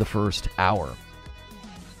before the first hour.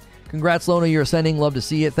 Congrats, Lono, you're ascending. Love to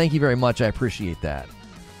see it. Thank you very much. I appreciate that.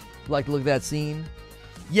 Like to look at that scene?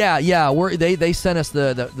 Yeah. They sent us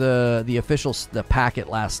the official the packet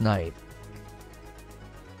last night.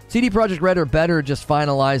 CD Projekt Red are better just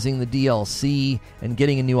finalizing the DLC and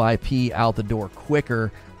getting a new IP out the door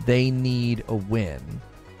quicker. They need a win.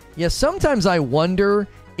 Yeah, sometimes I wonder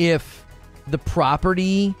if the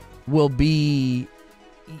property will be,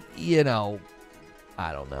 I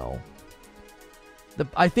don't know.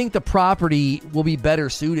 I think the property will be better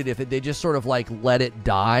suited if they just sort of like let it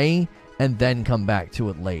die and then come back to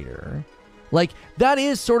it later. Like, that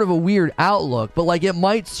is sort of a weird outlook, but like it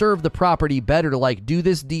might serve the property better to like do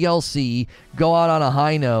this DLC, go out on a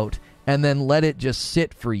high note, and then let it just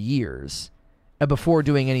sit for years before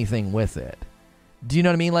doing anything with it. Do you know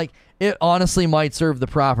what I mean? Like, it honestly might serve the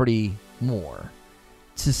property more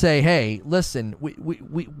to say, hey, listen, we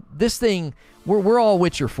this thing, we're all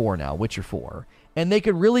Witcher 4 now, Witcher 4. And they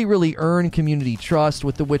could really, really earn community trust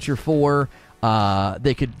with The Witcher 4.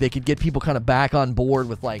 They could get people kind of back on board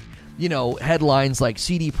with, like, headlines like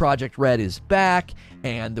CD Projekt Red is back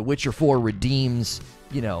and The Witcher 4 redeems,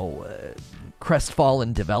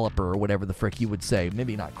 crestfallen developer or whatever the frick you would say.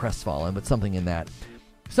 Maybe not crestfallen, but something in that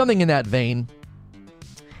vein.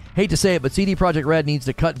 Hate to say it, but CD Projekt Red needs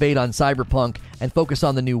to cut bait on Cyberpunk and focus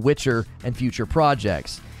on the new Witcher and future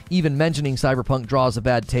projects. Even mentioning Cyberpunk draws a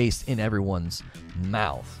bad taste in everyone's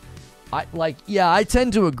mouth. I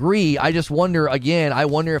tend to agree. I just wonder, again,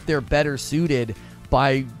 if they're better suited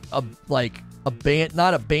by,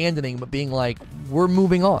 not abandoning, but being like, we're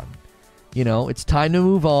moving on. It's time to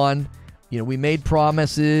move on. We made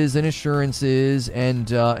promises and assurances,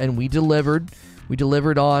 and we delivered. We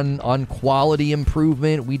delivered on quality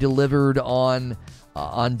improvement. We delivered on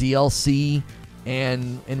DLC.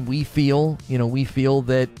 And we feel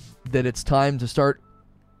that it's time to start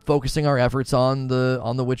focusing our efforts on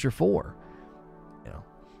the Witcher 4.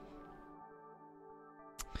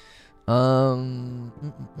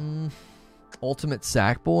 Ultimate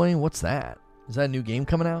Sackboy? What's that? Is that a new game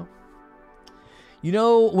coming out?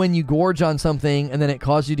 When you gorge on something and then it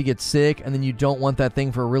causes you to get sick and then you don't want that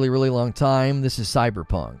thing for a really, really long time, this is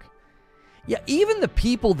Cyberpunk. Yeah, even the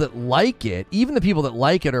people that like it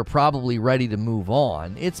are probably ready to move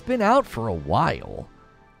on. It's been out for a while.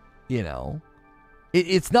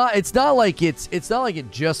 It's not like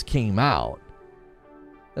it just came out.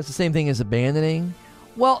 That's the same thing as abandoning.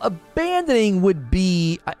 Well,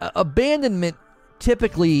 abandonment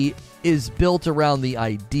typically is built around the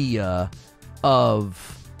idea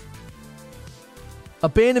of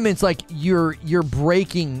abandonment's like you're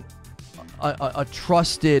breaking a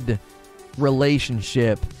trusted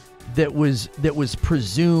relationship that was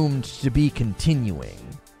presumed to be continuing,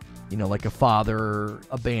 like a father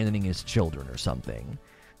abandoning his children or something.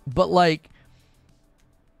 But like,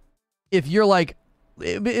 if you're like,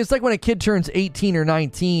 it's like when a kid turns 18 or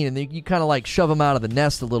 19 and you kind of like shove them out of the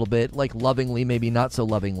nest a little bit, like lovingly, maybe not so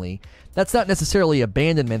lovingly. That's not necessarily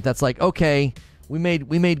abandonment. That's like, okay, we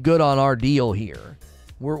made good on our deal here.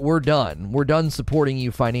 We're done. We're done supporting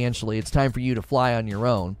you financially. It's time for you to fly on your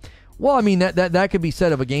own. Well, I mean, that could be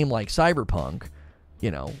said of a game like Cyberpunk,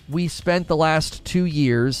 we spent the last 2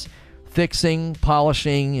 years fixing,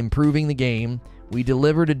 polishing, improving the game. We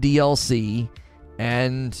delivered a DLC,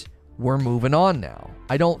 and we're moving on now.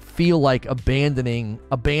 I don't feel like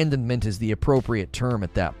abandonment is the appropriate term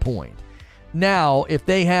at that point. Now, if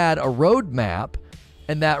they had a roadmap,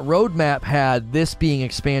 and that roadmap had this being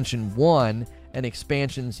expansion 1, and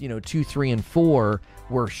expansions, 2, 3, and 4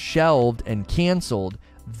 were shelved and canceled,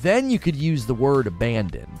 then you could use the word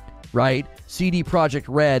abandon, right? CD Projekt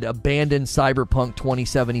Red abandoned Cyberpunk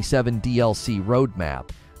 2077 DLC roadmap.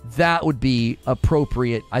 That would be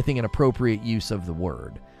appropriate, I think, an appropriate use of the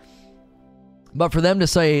word. But for them to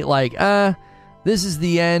say, like, this is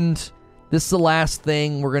the end, this is the last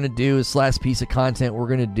thing we're going to do, this last piece of content we're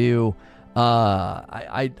going to do,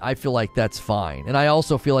 I feel like that's fine. And I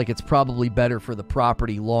also feel like it's probably better for the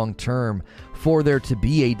property long term for there to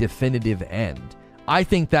be a definitive end. I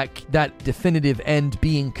think that definitive end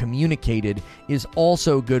being communicated is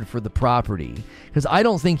also good for the property, because I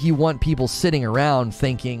don't think you want people sitting around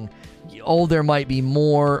thinking, oh, there might be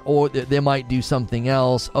more, or they might do something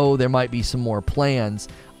else, oh, there might be some more plans.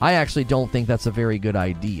 I actually don't think that's a very good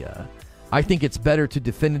idea. I think it's better to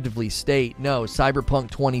definitively state, no,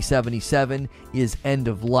 Cyberpunk 2077 is end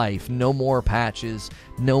of life. No more patches,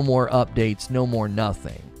 no more updates, no more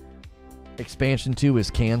nothing. Expansion 2 is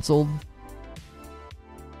canceled.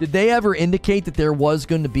 Did they ever indicate that there was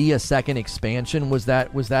going to be a second expansion? Was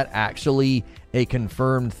that actually a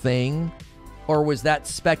confirmed thing? Or was that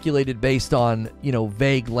speculated based on,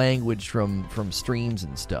 vague language from streams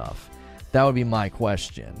and stuff? That would be my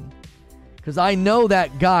question. Because I know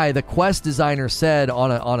that guy, the quest designer, said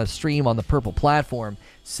on a stream on the Purple platform,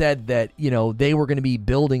 said that, they were going to be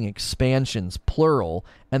building expansions, plural.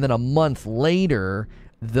 And then a month later,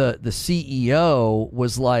 the CEO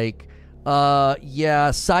was like,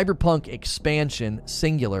 Cyberpunk expansion,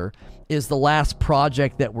 singular, is the last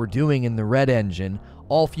project that we're doing in the Red Engine.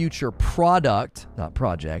 All future product, not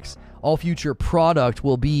projects, all future product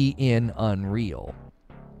will be in Unreal.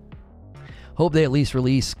 Hope they at least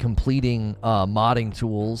release completing modding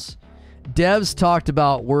tools. Devs talked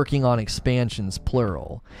about working on expansions,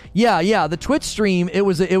 plural. Yeah, the Twitch stream, it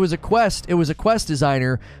was a quest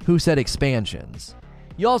designer who said expansions.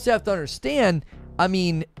 You also have to understand, I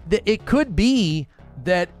mean, it could be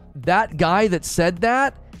that guy that said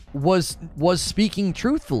that was speaking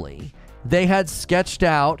truthfully. They had sketched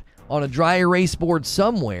out on a dry erase board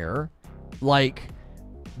somewhere, like,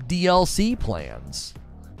 DLC plans,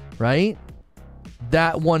 right?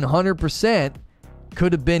 That 100%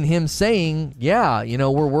 could have been him saying,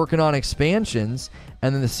 we're working on expansions.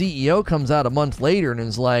 And then the CEO comes out a month later and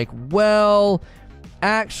is like, well,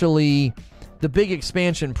 actually, the big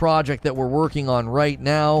expansion project that we're working on right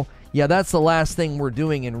now, that's the last thing we're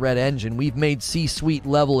doing in Red Engine. We've made C-suite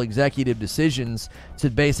level executive decisions to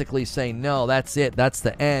basically say, no, that's it. That's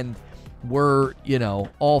the end. We're,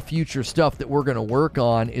 all future stuff that we're going to work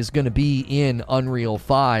on is going to be in Unreal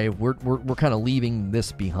 5. We're kind of leaving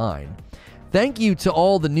this behind. Thank you to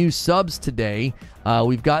all the new subs today.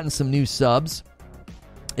 We've gotten some new subs.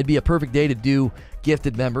 It'd be a perfect day to do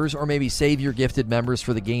gifted members, or maybe save your gifted members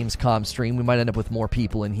for the Gamescom stream. We might end up with more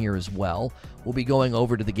people in here as well. We'll be going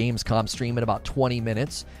over to the Gamescom stream in about 20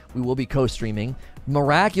 minutes. We will be co-streaming.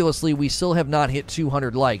 Miraculously, we still have not hit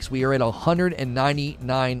 200 likes. We are at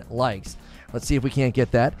 199 likes. Let's see if we can't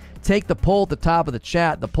get that. Take the poll at the top of the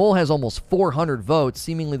chat. The poll has almost 400 votes.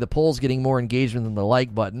 Seemingly the poll's getting more engagement than the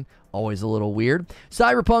like button. Always a little weird.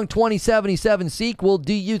 Cyberpunk 2077 sequel.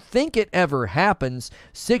 Do you think it ever happens?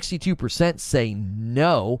 62% say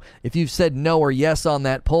no. If you've said no or yes on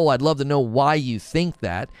that poll, I'd love to know why you think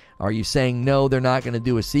that. Are you saying no, they're not going to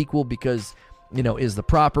do a sequel because, is the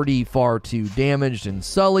property far too damaged and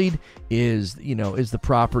sullied? Is the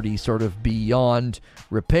property sort of beyond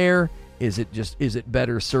repair? Is it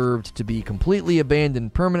better served to be completely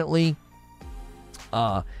abandoned permanently?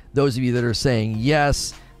 Those of you that are saying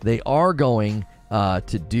yes, they are going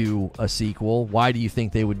to do a sequel. Why do you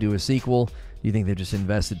think they would do a sequel? Do you think they just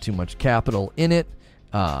invested too much capital in it?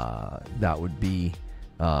 That would be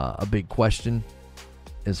a big question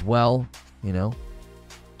as well, Do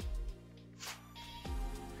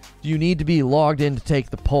you need to be logged in to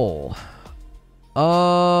take the poll?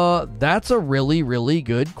 That's a really, really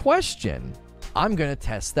good question. I'm going to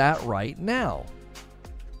test that right now.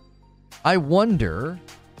 I wonder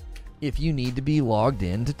if you need to be logged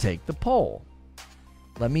in to take the poll.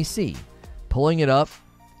 Let me see. Pulling it up.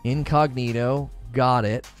 Incognito. Got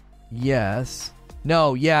it. Yes.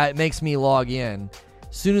 No, yeah, it makes me log in.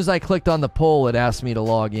 As soon as I clicked on the poll, it asked me to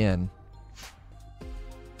log in.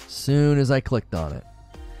 Soon as I clicked on it.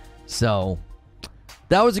 So,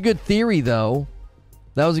 that was a good theory, though.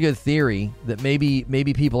 That was a good theory, that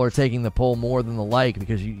maybe people are taking the poll more than the like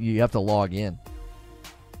because you have to log in.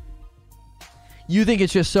 You think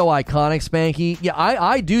it's just so iconic, Spanky? Yeah,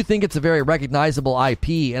 I do think it's a very recognizable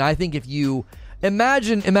IP, and I think if you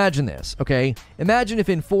imagine this, okay? Imagine if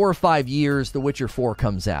in 4 or 5 years The Witcher 4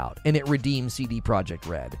 comes out and it redeems CD Projekt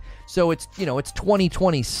Red. So it's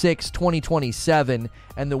 2026, 2027,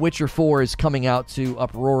 and The Witcher 4 is coming out to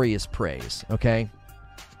uproarious praise, okay?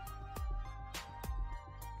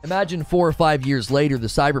 Imagine 4 or 5 years later the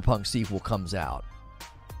Cyberpunk sequel comes out.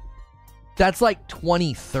 That's like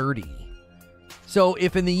 2030. So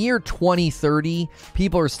if in the year 2030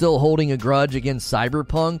 people are still holding a grudge against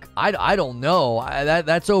Cyberpunk, I don't know.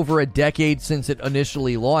 That's over a decade since it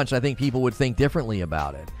initially launched. I think people would think differently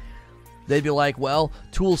about it. They'd be like, well,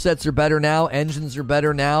 tool sets are better now, engines are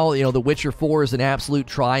better now. The Witcher 4 is an absolute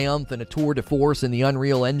triumph and a tour de force in the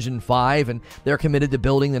Unreal Engine 5, and they're committed to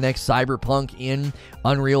building the next Cyberpunk in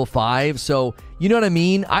Unreal 5. So, you know what I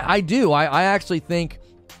mean? I do. I actually think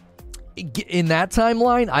in that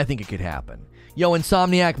timeline, I think it could happen. Yo,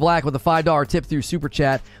 Insomniac Black with a $5 tip through Super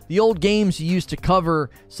Chat. The old games you used to cover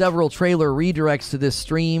several trailer redirects to this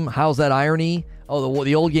stream. How's that irony? Oh,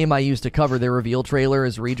 the old game I used to cover, their reveal trailer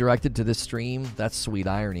is redirected to this stream. That's sweet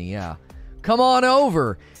irony, yeah. Come on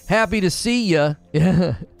over. Happy to see ya.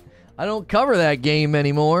 I don't cover that game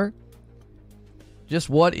anymore. Just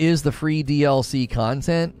what is the free DLC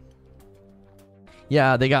content?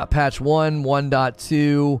 Yeah, they got patch 1,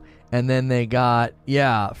 1.2... and then they got,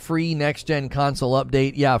 free next-gen console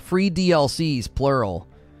update. Yeah, free DLCs, plural.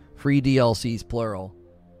 Free DLCs, plural.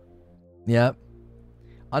 Yep.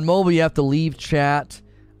 On mobile, you have to leave chat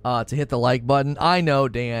to hit the like button. I know,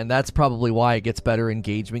 Dan. That's probably why it gets better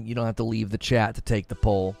engagement. You don't have to leave the chat to take the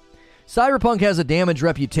poll. Cyberpunk has a damaged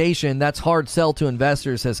reputation. That's hard sell to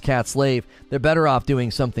investors, says Cat Slave. They're better off doing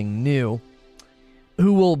something new.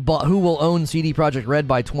 Who will own CD Projekt Red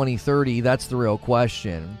by 2030? That's the real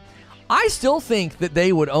question. I still think that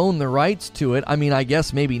they would own the rights to it. I mean, I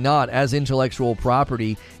guess maybe not. As intellectual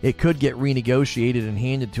property, it could get renegotiated and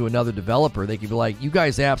handed to another developer. They could be like, you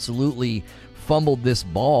guys absolutely fumbled this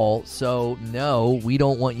ball, so no, we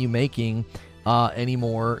don't want you making any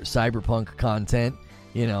more Cyberpunk content.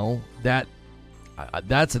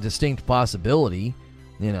 That's a distinct possibility.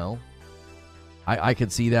 I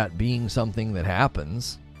could see that being something that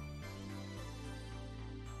happens.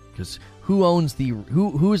 Because who owns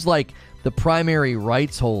who's like the primary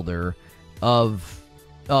rights holder of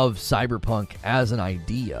Cyberpunk as an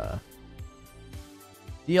idea?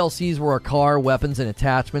 DLCs were a car, weapons and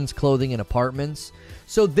attachments, clothing and apartments.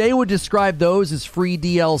 So they would describe those as free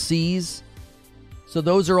DLCs. So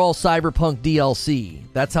those are all Cyberpunk DLC.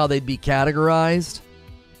 That's how they'd be categorized.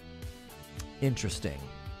 Interesting.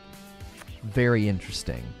 Very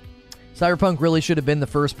interesting. Cyberpunk really should have been the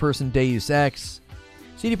first-person Deus Ex.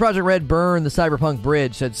 CD Projekt Red burned the Cyberpunk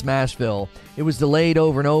bridge, said Smashville. It was delayed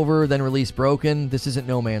over and over, then released broken. This isn't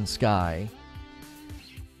No Man's Sky.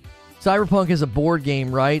 Cyberpunk is a board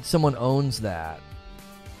game, right? Someone owns that.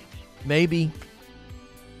 Maybe.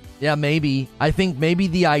 Yeah, maybe. I think maybe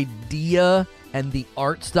the idea and the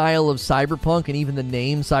art style of Cyberpunk and even the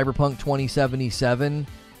name Cyberpunk 2077,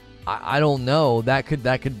 I don't know. That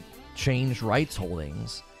could change rights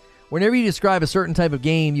holdings. Whenever you describe a certain type of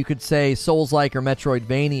game, you could say Souls-like or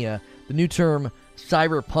Metroidvania. The new term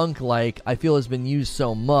cyberpunk-like, I feel, has been used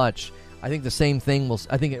so much. I think the same thing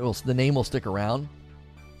the name will stick around.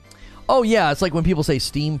 Oh yeah, it's like when people say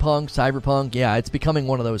steampunk, cyberpunk. Yeah, it's becoming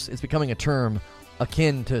one of those. It's becoming a term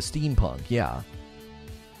akin to steampunk. Yeah.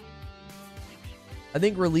 I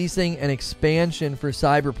think releasing an expansion for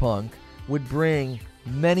Cyberpunk would bring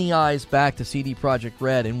many eyes back to CD Projekt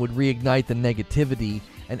Red and would reignite the negativity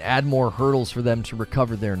and add more hurdles for them to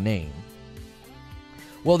recover their name.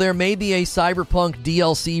 Well, there may be a Cyberpunk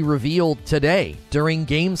DLC revealed today during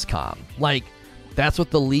Gamescom. That's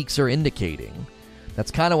what the leaks are indicating.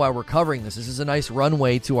 That's kind of why we're covering this. This is a nice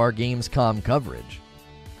runway to our Gamescom coverage.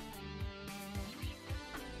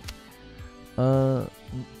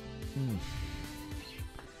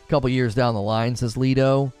 Couple years down the line, says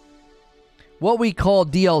Lido. What we call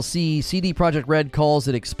DLC, CD Projekt Red calls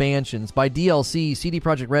it expansions. By DLC, CD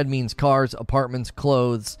Projekt Red means cars, apartments,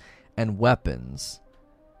 clothes, and weapons.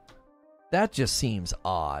 That just seems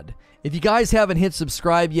odd. If you guys haven't hit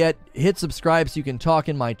subscribe yet, hit subscribe so you can talk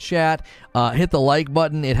in my chat. Hit the like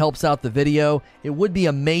button. It helps out the video. It would be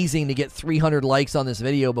amazing to get 300 likes on this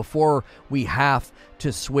video before we have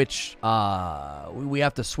to switch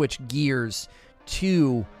gears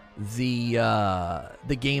to the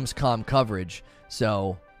Gamescom coverage.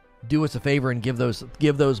 So do us a favor and give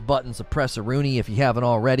those buttons a press-a-rooney if you haven't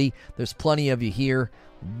already. There's plenty of you here.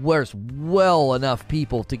 There's well enough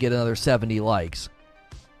people to get another 70 likes.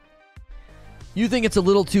 You think it's a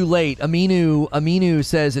little too late. Aminu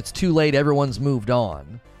says it's too late. Everyone's moved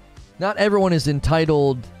on. Not everyone is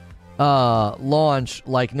entitled launch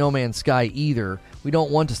like No Man's Sky either. We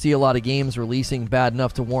don't want to see a lot of games releasing bad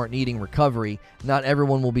enough to warrant needing recovery. Not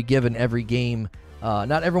everyone will be given every game.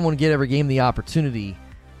 Not everyone will get every game the opportunity.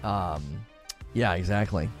 Yeah,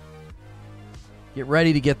 exactly. Get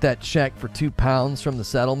ready to get that check for £2 from the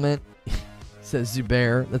settlement, says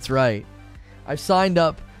Zubair. That's right. I've signed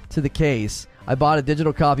up to the case. I bought a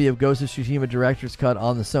digital copy of Ghost of Tsushima Director's Cut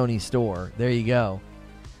on the Sony store. There you go.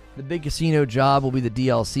 The big casino job will be the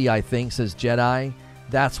DLC, I think, says Jedi.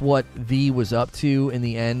 That's what V was up to in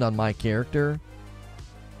the end on my character.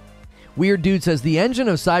 Weird Dude says, the engine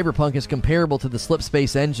of Cyberpunk is comparable to the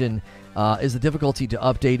Slipspace engine, is the difficulty to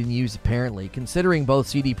update and use apparently, considering both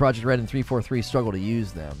CD Projekt Red and 343 struggle to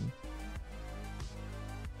use them.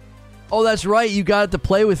 Oh, that's right, you got it to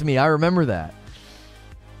play with me. I remember that.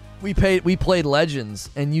 We played Legends,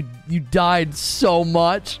 and you died so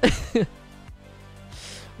much.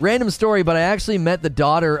 Random story, but I actually met the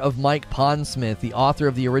daughter of Mike Pondsmith, the author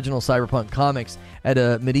of the original Cyberpunk comics, at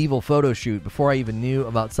a medieval photo shoot before I even knew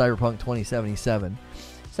about Cyberpunk 2077.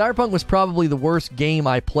 Cyberpunk was probably the worst game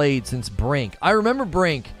I played since Brink. I remember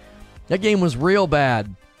Brink. That game was real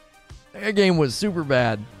bad. That game was super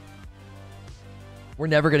bad. We're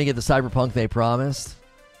never going to get the Cyberpunk they promised.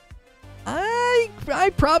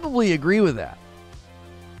 I probably agree with that.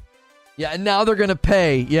 Yeah, and now they're going to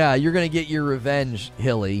pay. Yeah, you're going to get your revenge,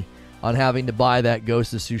 Hilly, on having to buy that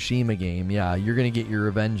Ghost of Tsushima game. Yeah, you're going to get your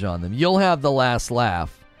revenge on them. You'll have the last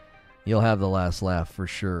laugh. You'll have the last laugh for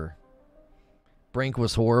sure. Brink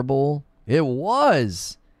was horrible. It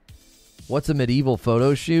was. What's a medieval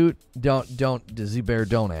photo shoot? Don't Zubair,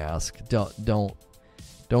 don't ask. Don't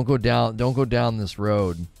go down this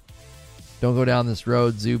road. Don't go down this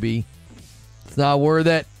road, Zuby. It's not worth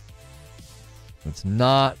it. It's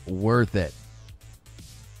not worth it.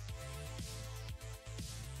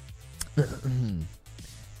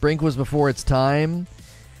 Brink was before its time.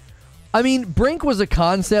 I mean, Brink was a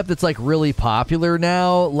concept that's like really popular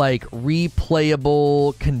now, like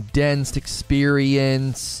replayable, condensed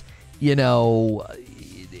experience. You know,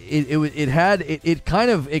 it kind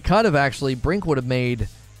of actually Brink would have been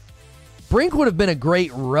a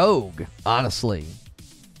great rogue, honestly.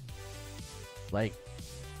 Like,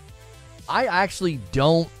 I actually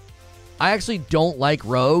don't like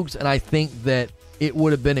rogues, and I think that it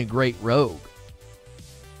would have been a great rogue.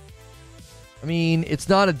 I mean, it's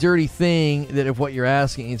not a dirty thing that if what you're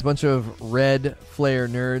asking, it's a bunch of red flare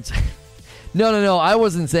nerds. No, I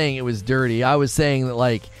wasn't saying it was dirty. I was saying that,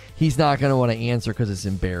 like, he's not going to want to answer because it's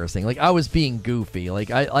embarrassing. Like, I was being goofy.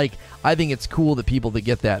 I think it's cool that people that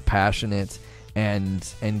get that passionate and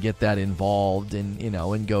get that involved and, you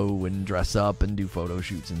know, and go and dress up and do photo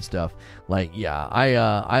shoots and stuff. Like, yeah,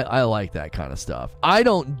 I like that kind of stuff. I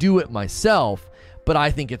don't do it myself, but I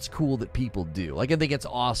think it's cool that people do. Like, I think it's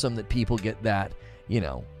awesome that people get that, you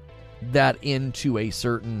know, that into a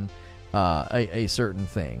certain a certain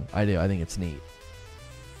thing. I do. I think it's neat.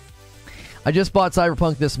 I just bought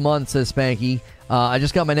Cyberpunk this month, says Spanky. I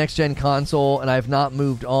just got my next-gen console, and I have not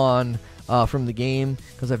moved on from the game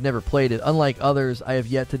because I've never played it. Unlike others, I have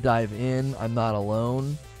yet to dive in. I'm not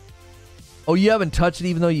alone. Oh, you haven't touched it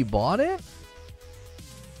even though you bought it?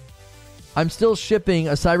 I'm still shipping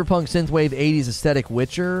a Cyberpunk Synthwave 80s aesthetic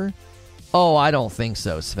Witcher. Oh, I don't think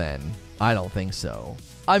so, Sven. I don't think so.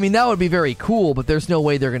 I mean, that would be very cool, but there's no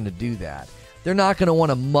way they're going to do that. They're not going to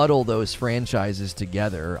want to muddle those franchises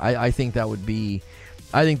together. I think that would be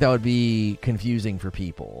confusing for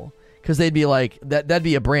people. Because they'd be like, that'd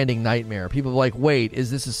be a branding nightmare. People are like, wait, is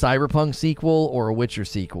this a Cyberpunk sequel or a Witcher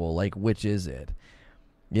sequel? Like, which is it?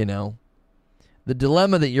 You know? The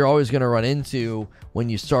dilemma that you're always going to run into when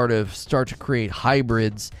you start to create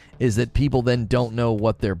hybrids is that people then don't know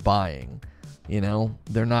what they're buying. You know?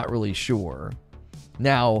 They're not really sure.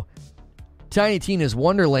 Now, Tiny Tina's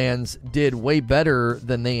Wonderlands did way better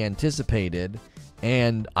than they anticipated.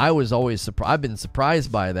 And I was always I've been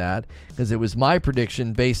surprised by that because it was my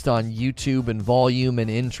prediction based on YouTube and volume and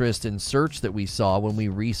interest and search that we saw when we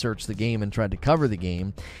researched the game and tried to cover the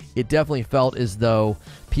game. It definitely felt as though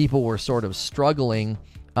people were sort of struggling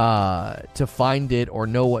to find it or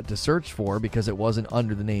know what to search for because it wasn't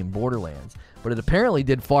under the name Borderlands. But it apparently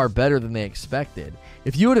did far better than they expected.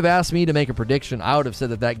 If you would have asked me to make a prediction, I would have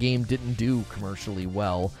said that game didn't do commercially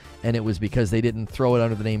well, and it was because they didn't throw it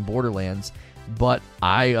under the name Borderlands. But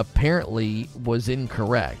I apparently was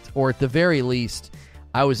incorrect, or at the very least,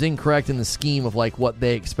 I was incorrect in the scheme of like what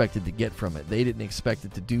they expected to get from it. They didn't expect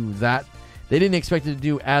it to do that. They didn't expect it to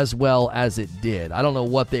do as well as it did. I don't know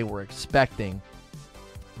what they were expecting,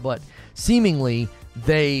 but seemingly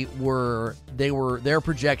their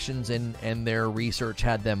projections and their research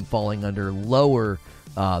had them falling under lower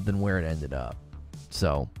than where it ended up.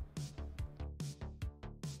 So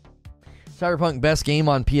Cyberpunk best game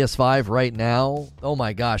on PS5 right now? Oh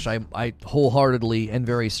my gosh, I wholeheartedly and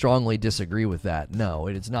very strongly disagree with that. No,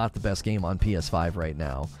 it is not the best game on PS5 right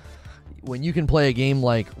now. When you can play a game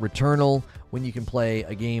like Returnal, when you can play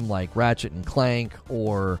a game like Ratchet and Clank,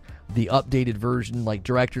 or the updated version like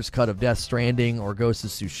Director's Cut of Death Stranding, or Ghost of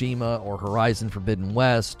Tsushima, or Horizon Forbidden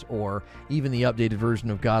West, or even the updated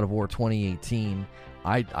version of God of War 2018,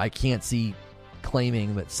 I can't see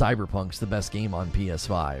claiming that Cyberpunk's the best game on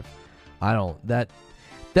PS5. I don't. That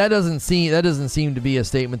doesn't seem to be a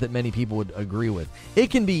statement that many people would agree with.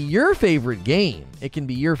 It can be your favorite game.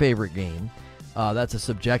 That's a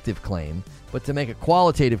subjective claim. But to make a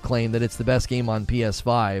qualitative claim that it's the best game on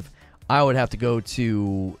PS5, I would have to go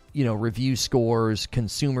to, review scores,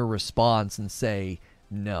 consumer response, and say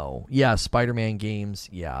no. Yeah, Spider-Man games.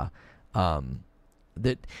 Yeah. I'm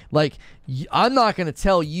not going to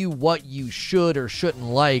tell you what you should or shouldn't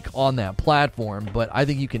like on that platform, but I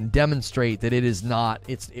think you can demonstrate that it is not.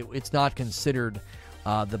 It's not considered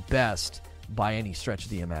the best by any stretch of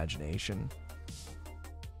the imagination.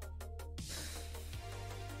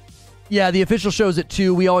 Yeah, the official show's at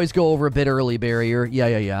 2. We always go over a bit early, Barrier.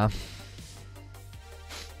 Yeah.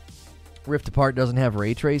 Rift Apart doesn't have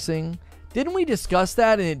ray tracing. Didn't we discuss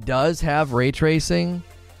that? And it does have ray tracing.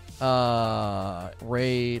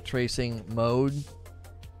 Ray tracing mode.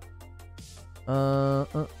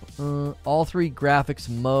 All 3 graphics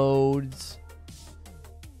modes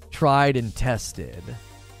tried and tested.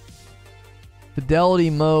 Fidelity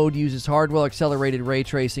mode uses hardware accelerated ray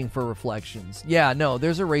tracing for reflections. Yeah, no,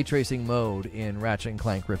 there's a ray tracing mode in Ratchet &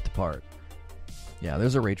 Clank Rift Apart. Yeah,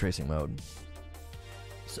 there's a ray tracing mode.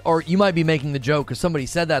 Or you might be making the joke because somebody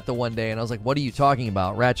said that the one day and I was like, what are you talking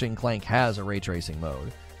about? Ratchet & Clank has a ray tracing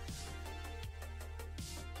mode.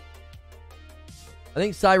 I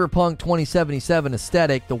think Cyberpunk 2077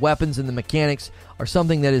 aesthetic, the weapons and the mechanics are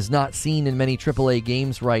something that is not seen in many AAA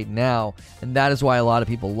games right now, and that is why a lot of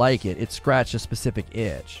people like it. It scratched a specific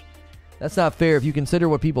itch. That's not fair. If you consider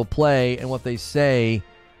what people play and what they say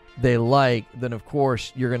they like, then of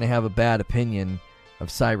course you're going to have a bad opinion of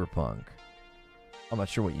Cyberpunk. I'm not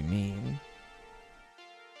sure what you mean.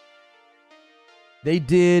 They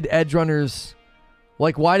did Edgerunners.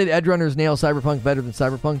 Like, why did Edgerunners nail Cyberpunk better than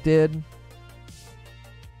Cyberpunk did?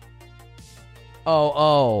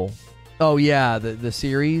 Oh, yeah, the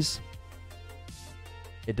series.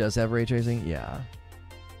 It does have ray tracing? Yeah.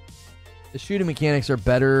 The shooting mechanics are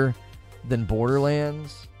better than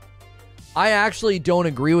Borderlands. I actually don't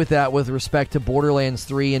agree with that with respect to Borderlands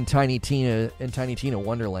 3 and Tiny Tina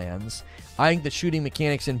Wonderlands. I think the shooting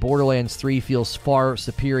mechanics in Borderlands 3 feels far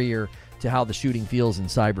superior to how the shooting feels in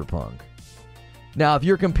Cyberpunk. Now, if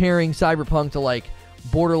you're comparing Cyberpunk to like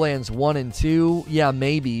Borderlands 1 and 2, yeah,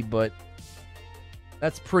 maybe, but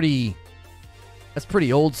that's pretty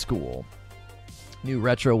old school. New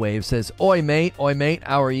Retro Wave says, Oi mate,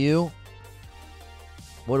 how are you?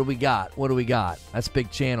 What do we got? That's big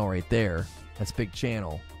channel right there. That's big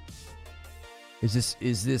channel. Is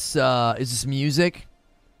this music?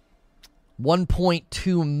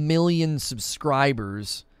 1.2 million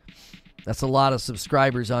subscribers. That's a lot of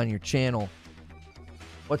subscribers on your channel.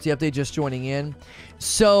 What's the update? Just joining in.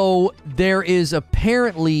 So there is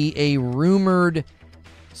apparently a rumored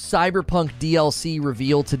Cyberpunk DLC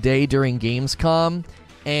reveal today during Gamescom,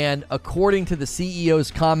 and according to the CEO's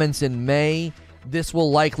comments in May, this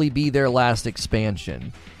will likely be their last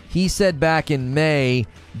expansion. He said back in May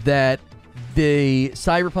that the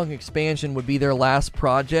Cyberpunk expansion would be their last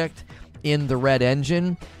project in the Red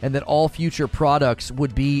Engine, and that all future products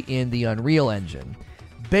would be in the Unreal Engine.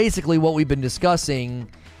 Basically, what we've been discussing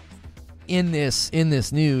in this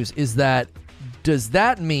news is that, does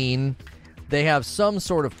that mean they have some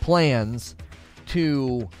sort of plans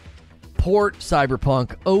to port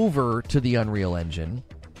Cyberpunk over to the Unreal Engine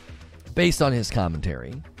based on his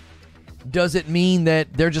commentary? Does it mean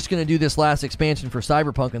that they're just going to do this last expansion for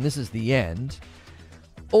Cyberpunk and this is the end?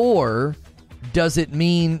 Or does it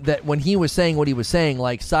mean that when he was saying what he was saying,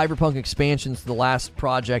 like Cyberpunk expansion's the last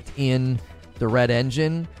project in the Red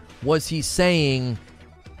Engine, was he saying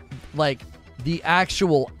like the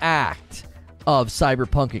actual act of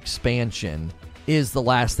Cyberpunk expansion is the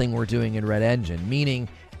last thing we're doing in Red Engine? Meaning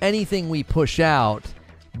anything we push out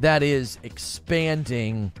that is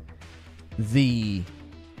expanding the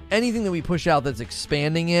anything that we push out that's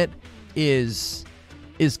expanding it is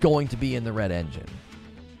going to be in the Red Engine.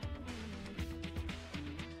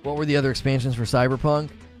 What were the other expansions for Cyberpunk?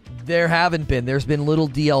 There haven't been. There's been little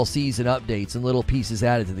DLCs and updates and little pieces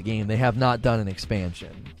added to the game. They have not done an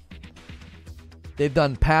expansion. They've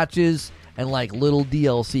done patches and like little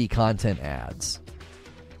DLC content ads.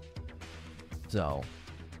 So,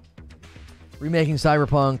 remaking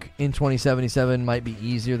Cyberpunk in 2077 might be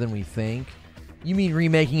easier than we think. You mean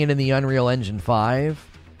remaking it in the Unreal Engine 5?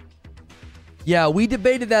 Yeah, we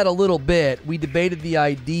debated that a little bit. We debated the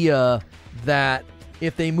idea that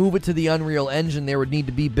if they move it to the Unreal Engine, there would need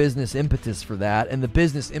to be business impetus for that. And the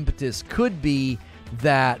business impetus could be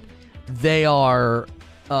that they are...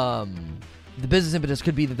 the business impetus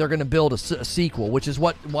could be that they're going to build a sequel, which is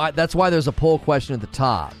that's why there's a poll question at the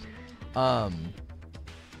top.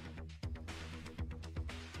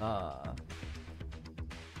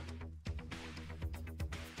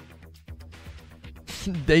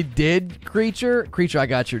 They did, Creature, I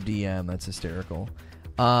got your DM. That's hysterical.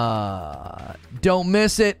 Don't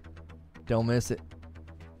miss it. Sure,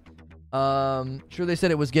 they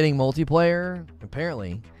said it was getting multiplayer.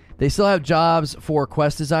 Apparently, they still have jobs for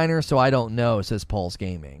quest designer, so I don't know. Says Paul's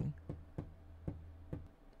Gaming.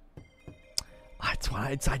 I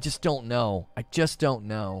just don't know.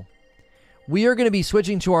 We are going to be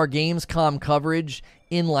switching to our Gamescom coverage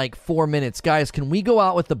in like 4 minutes. Guys, can we go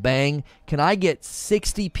out with the bang? Can I get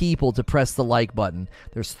 60 people to press the like button?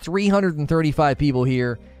 There's 335 people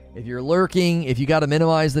here. If you're lurking, if you got to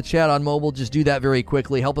minimize the chat on mobile, just do that very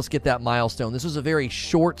quickly. Help us get that milestone. This was a very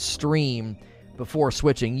short stream before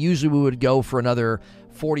switching. Usually we would go for another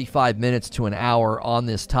 45 minutes to an hour on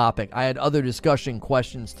this topic. I had other discussion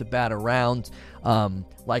questions to bat around,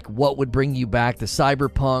 like what would bring you back to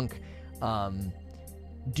Cyberpunk?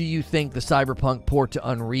 Do you think the Cyberpunk port to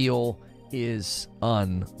Unreal is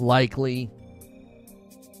unlikely?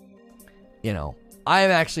 You know, I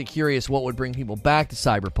am actually curious what would bring people back to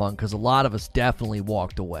Cyberpunk, because a lot of us definitely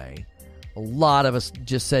walked away. A lot of us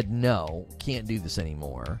just said, no, can't do this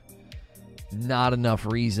anymore. Not enough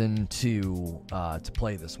reason to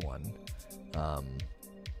play this one.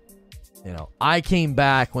 You know, I came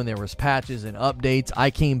back when there was patches and updates.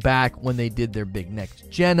 I came back when they did their big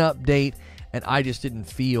next gen update, and I just didn't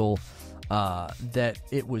feel that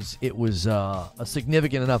it was a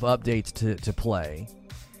significant enough updates to play.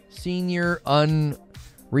 Senior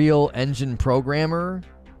Unreal Engine programmer.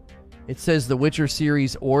 It says The Witcher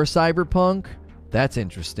series or Cyberpunk. That's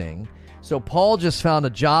interesting. So Paul just found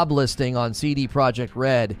a job listing on CD Projekt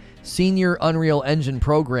Red, Senior Unreal Engine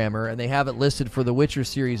Programmer, and they have it listed for The Witcher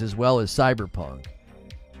series as well as Cyberpunk.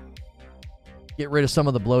 Get rid of some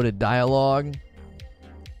of the bloated dialogue.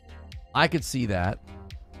 I could see that.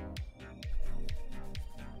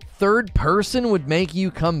 Third person would make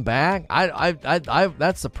you come back?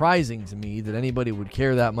 That's surprising to me that anybody would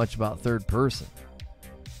care that much about third person.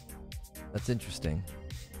 That's interesting.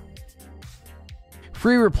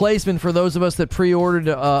 Free replacement for those of us that pre-ordered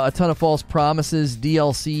a ton of false promises.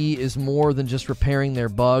 DLC is more than just repairing their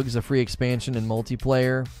bugs. A free expansion and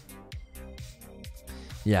multiplayer.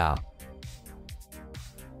 Yeah.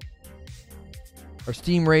 Are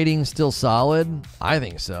Steam ratings still solid? I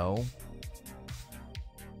think so.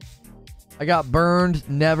 I got burned.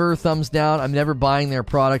 Never. Thumbs down. I'm never buying their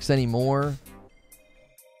products anymore.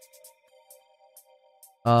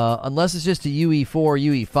 Unless it's just a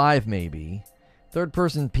UE4, UE5 maybe. Third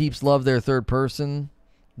person peeps love their third person.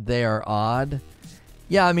 They are odd.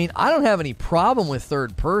 Yeah, I mean, I don't have any problem with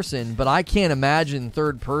third person, but I can't imagine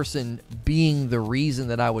third person being the reason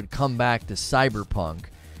that I would come back to Cyberpunk,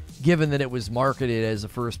 given that it was marketed as a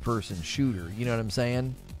first person shooter. You know what I'm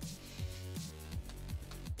saying?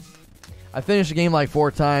 I finished the game like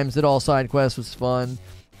 4 times. Did all side quests. Was fun.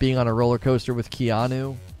 Being on a roller coaster with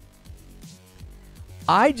Keanu.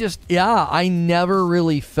 I never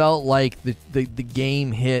really felt like the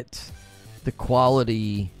game hit the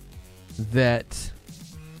quality that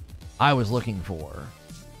I was looking for.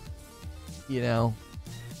 You know?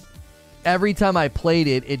 Every time I played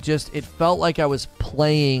it, it felt like I was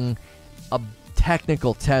playing a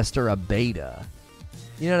technical test or a beta.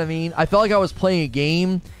 You know what I mean? I felt like I was playing a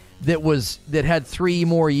game that had 3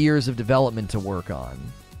 more years of development to work on.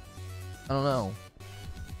 I don't know.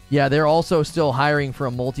 Yeah, they're also still hiring for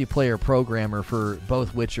a multiplayer programmer for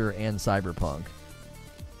both Witcher and Cyberpunk.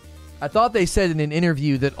 I thought they said in an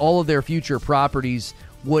interview that all of their future properties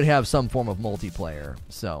would have some form of multiplayer.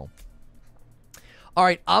 So, all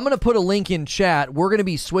right, I'm going to put a link in chat. We're going to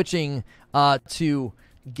be switching to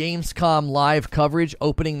Gamescom live coverage.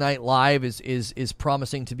 Opening night live is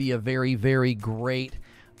promising to be a very, very great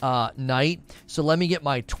night. So let me get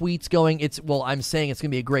my tweets going. I'm saying it's gonna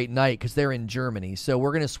be a great night because they're in Germany. So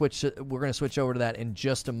we're gonna switch over to that in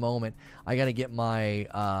just a moment. I gotta get my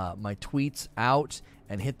my tweets out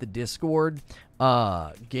and hit the Discord.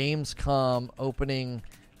 Gamescom opening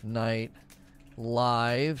night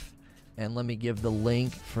live. And let me give the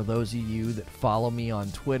link for those of you that follow me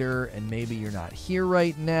on Twitter, and maybe you're not here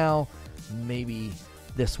right now. Maybe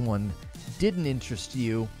this one didn't interest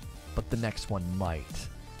you, but the next one might.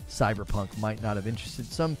 Cyberpunk might not have interested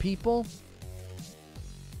some people.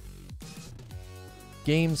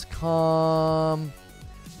 Gamescom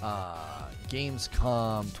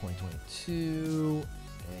 2022,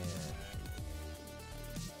 and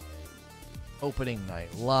opening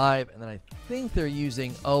night live, and then I think they're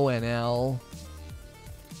using ONL.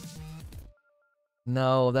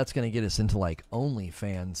 No, that's going to get us into like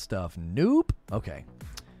OnlyFans stuff. Nope. Okay.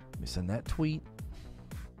 Let me send that tweet.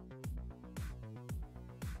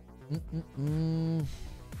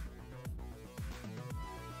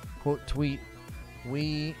 Quote tweet.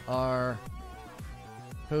 We are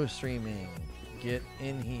co-streaming. Get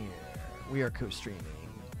in here. We are co-streaming.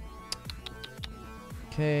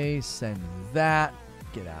 Okay, send that.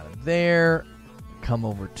 Get out of there. Come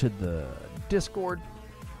over to the Discord.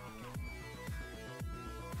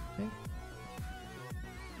 Okay.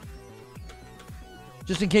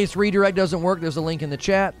 Just in case redirect doesn't work, there's a link in the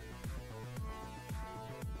chat.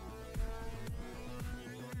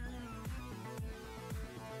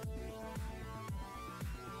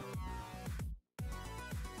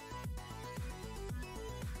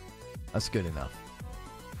 That's good enough.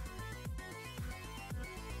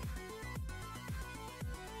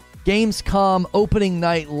 Gamescom opening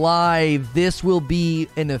night live. This will be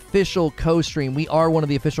an official co-stream. We are one of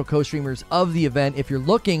the official co-streamers of the event. If you're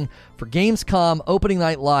looking for Gamescom opening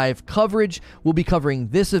night live coverage, we'll be covering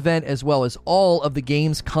this event as well as all of the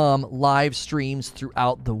Gamescom live streams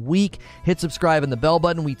throughout the week. Hit subscribe and the bell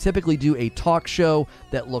button. We typically do a talk show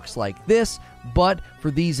that looks like this, but for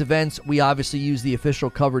these events, we obviously use the official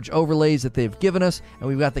coverage overlays that they've given us, and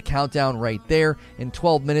we've got the countdown right there. In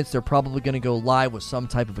 12 minutes, they're probably going to go live with some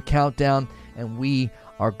type of a countdown, and we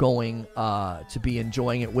are going to be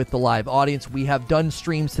enjoying it with the live audience. We have done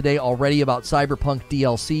streams today already about Cyberpunk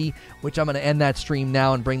DLC, which I'm going to end that stream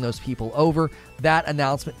now and bring those people over. That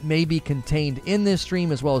announcement may be contained in this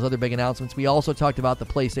stream as well as other big announcements. We also talked about the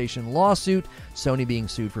PlayStation lawsuit, Sony being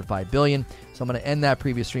sued for $5 billion. So I'm going to end that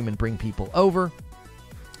previous stream and bring people over.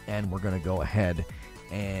 And we're going to go ahead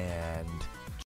and